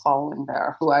people following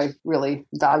there who I really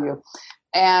value.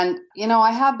 And,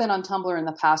 I have been on Tumblr in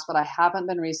the past, but I haven't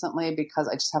been recently because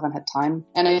I just haven't had time.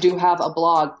 And I do have a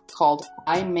blog called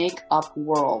I Make Up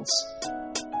Worlds.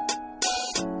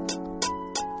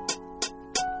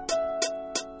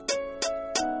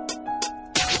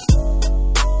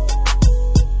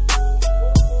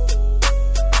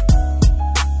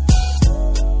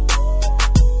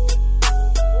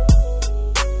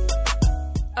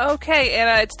 Okay,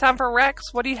 Anna, it's time for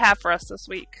Rex. What do you have for us this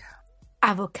week?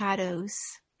 Avocados.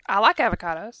 I like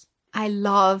avocados. I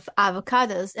love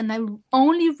avocados, and I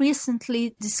only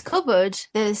recently discovered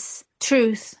this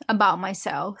truth about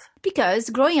myself because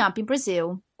growing up in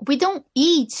Brazil, we don't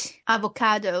eat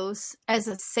avocados as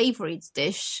a savory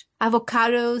dish.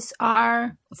 Avocados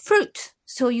are fruit,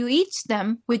 so you eat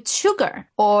them with sugar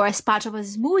or as part of a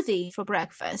smoothie for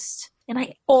breakfast. And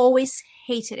I always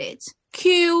hated it.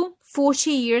 Cue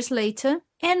 40 years later,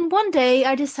 and one day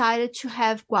I decided to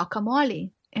have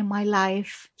guacamole, and my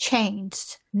life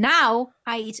changed. Now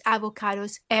I eat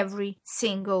avocados every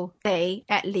single day,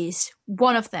 at least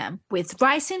one of them, with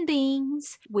rice and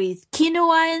beans, with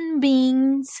quinoa and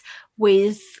beans,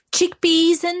 with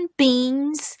chickpeas and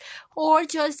beans, or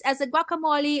just as a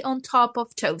guacamole on top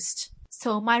of toast.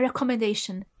 So my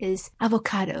recommendation is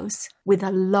avocados with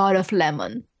a lot of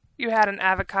lemon. You had an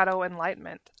avocado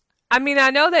enlightenment. I mean, I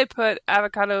know they put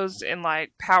avocados in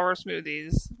like power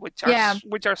smoothies, which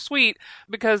are sweet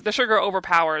because the sugar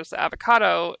overpowers the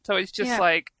avocado, so it's just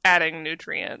like adding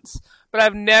nutrients. But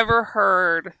I've never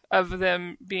heard of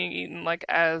them being eaten like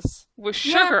as with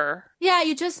sugar. Yeah,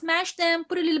 you just mash them,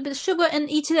 put a little bit of sugar, and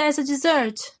eat it as a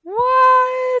dessert.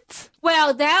 What?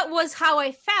 Well, that was how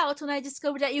I felt when I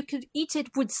discovered that you could eat it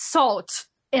with salt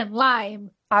and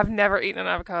lime. I've never eaten an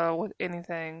avocado with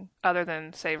anything other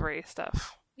than savory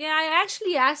stuff. Yeah, I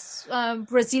actually asked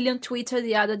Brazilian Twitter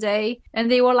the other day, and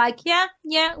they were like, yeah,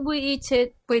 we eat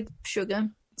it with sugar.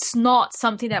 It's not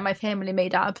something that my family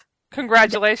made up.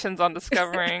 Congratulations on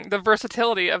discovering the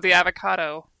versatility of the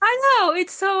avocado. I know,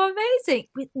 it's so amazing.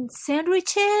 In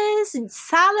sandwiches, in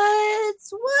salads,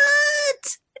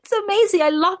 what? It's amazing, I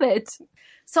love it.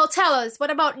 So tell us, what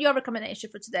about your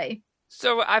recommendation for today?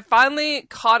 So I finally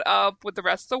caught up with the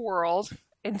rest of the world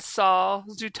and saw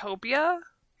Zootopia.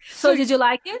 So did you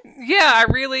like it? Yeah,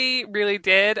 I really, really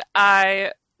did.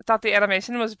 I thought the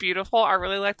animation was beautiful. I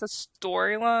really liked the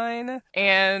storyline.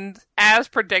 And as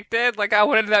predicted, like I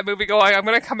went into that movie going, I'm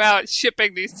going to come out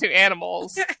shipping these two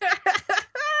animals.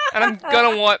 And I'm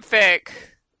going to want Fick.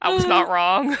 I was not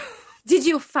wrong. Did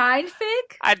you find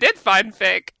Fick? I did find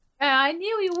Fick. I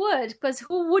knew you would, because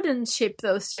who wouldn't ship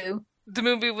those two? The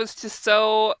movie was just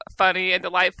so funny and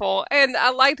delightful, and I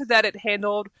liked that it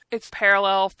handled its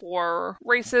parallel for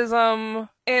racism,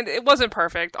 and it wasn't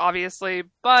perfect, obviously,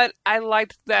 but I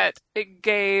liked that it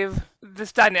gave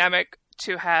this dynamic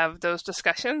to have those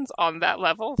discussions on that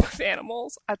level with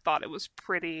animals. I thought it was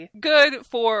pretty good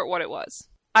for what it was.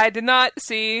 I did not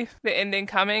see the ending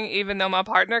coming, even though my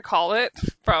partner called it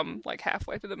from like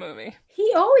halfway through the movie.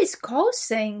 He always calls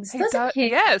things, doesn't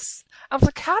he? Yes. I was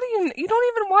like, how do you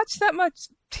don't even watch that much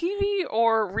TV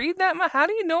or read that much? How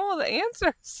do you know all the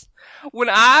answers? When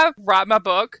I write my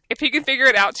book, if he can figure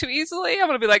it out too easily, I'm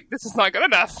going to be like, this is not good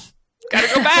enough.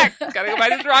 Gotta go back. Gotta go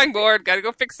back to the drawing board. Gotta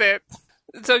go fix it.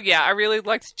 So yeah, I really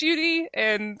liked Judy,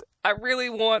 and I really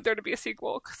want there to be a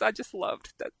sequel because I just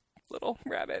loved that little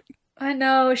rabbit. I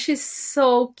know, she's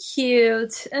so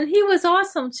cute, and he was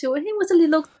awesome too. When he was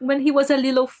a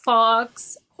little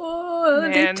fox,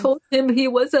 Man. They told him he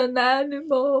was an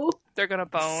animal. They're gonna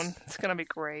bone. It's gonna be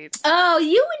great. Oh,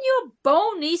 you and your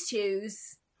bone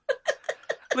issues.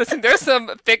 Listen, there's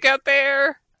some Fick out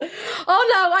there. Oh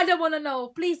no, I don't want to know.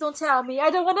 Please don't tell me.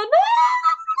 I don't want to know.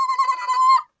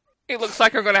 It looks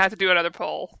like we're gonna have to do another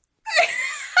poll.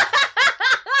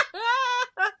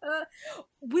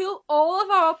 Will all of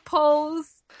our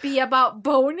polls be about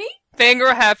boning?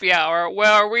 Fangirl Happy Hour,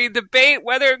 where we debate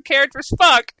whether characters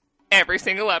fuck every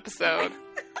single episode.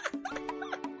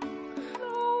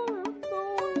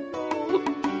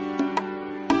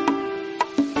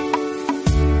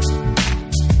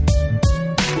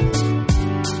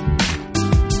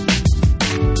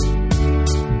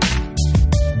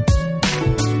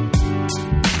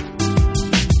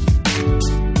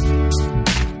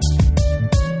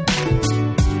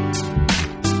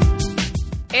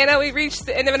 Anna, we reached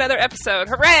the end of another episode.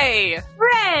 Hooray!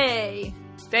 Hooray!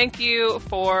 Thank you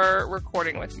for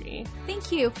recording with me.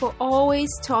 Thank you for always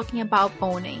talking about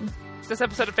boning. This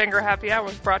episode of Fangirl Happy Hour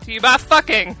was brought to you by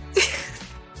fucking.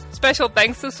 Special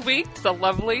thanks this week to the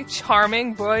lovely,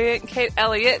 charming, brilliant Kate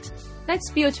Elliott. That's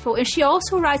beautiful, and she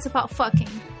also writes about fucking.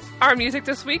 Our music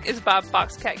this week is by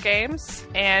Foxcat Games,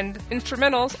 and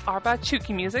instrumentals are by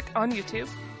Chuki Music on YouTube.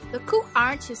 The cool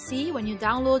art you see when you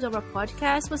download our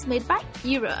podcast was made by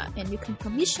Ira, and you can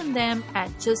commission them at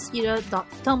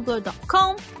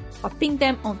justira.tumblr.com or ping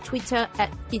them on Twitter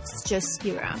at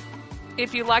itsjustira.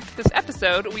 If you liked this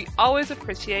episode, we always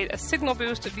appreciate a signal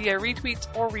boost via retweets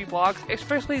or reblogs,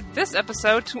 especially this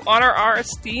episode to honor our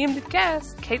esteemed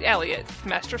guest, Kate Elliott,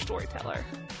 Master Storyteller.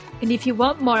 And if you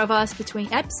want more of us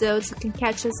between episodes, you can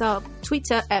catch us on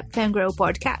Twitter at Fangirl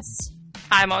Podcasts.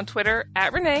 I'm on Twitter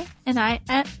at Renee. And I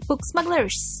at Book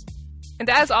Smugglers. And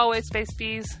as always, Space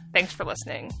Bees, thanks for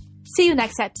listening. See you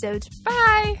next episode.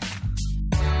 Bye!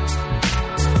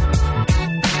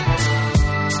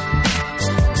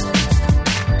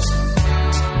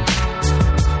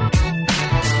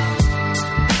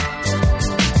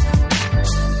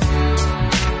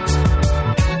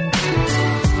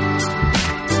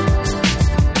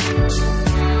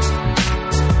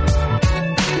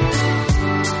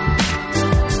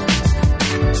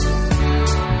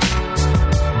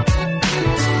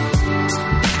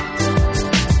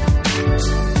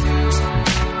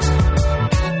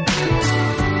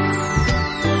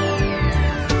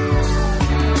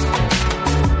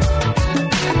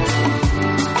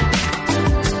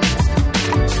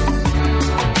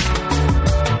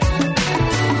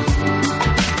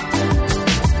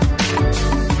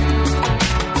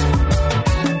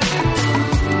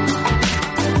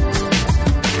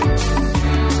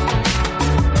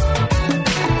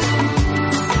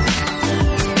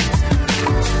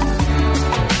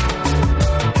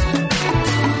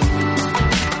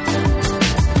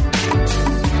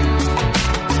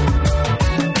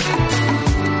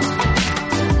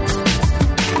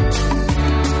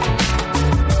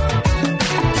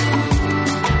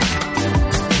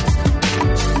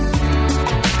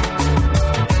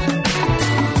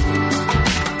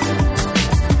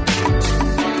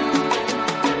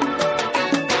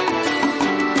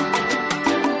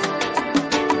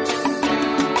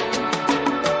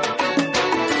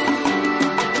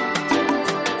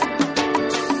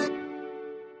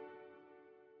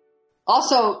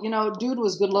 Also, dude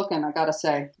was good looking, I gotta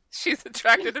say. She's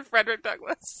attracted to Frederick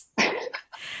Douglass.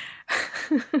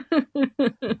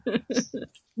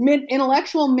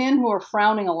 Intellectual men who are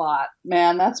frowning a lot.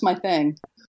 Man, that's my thing.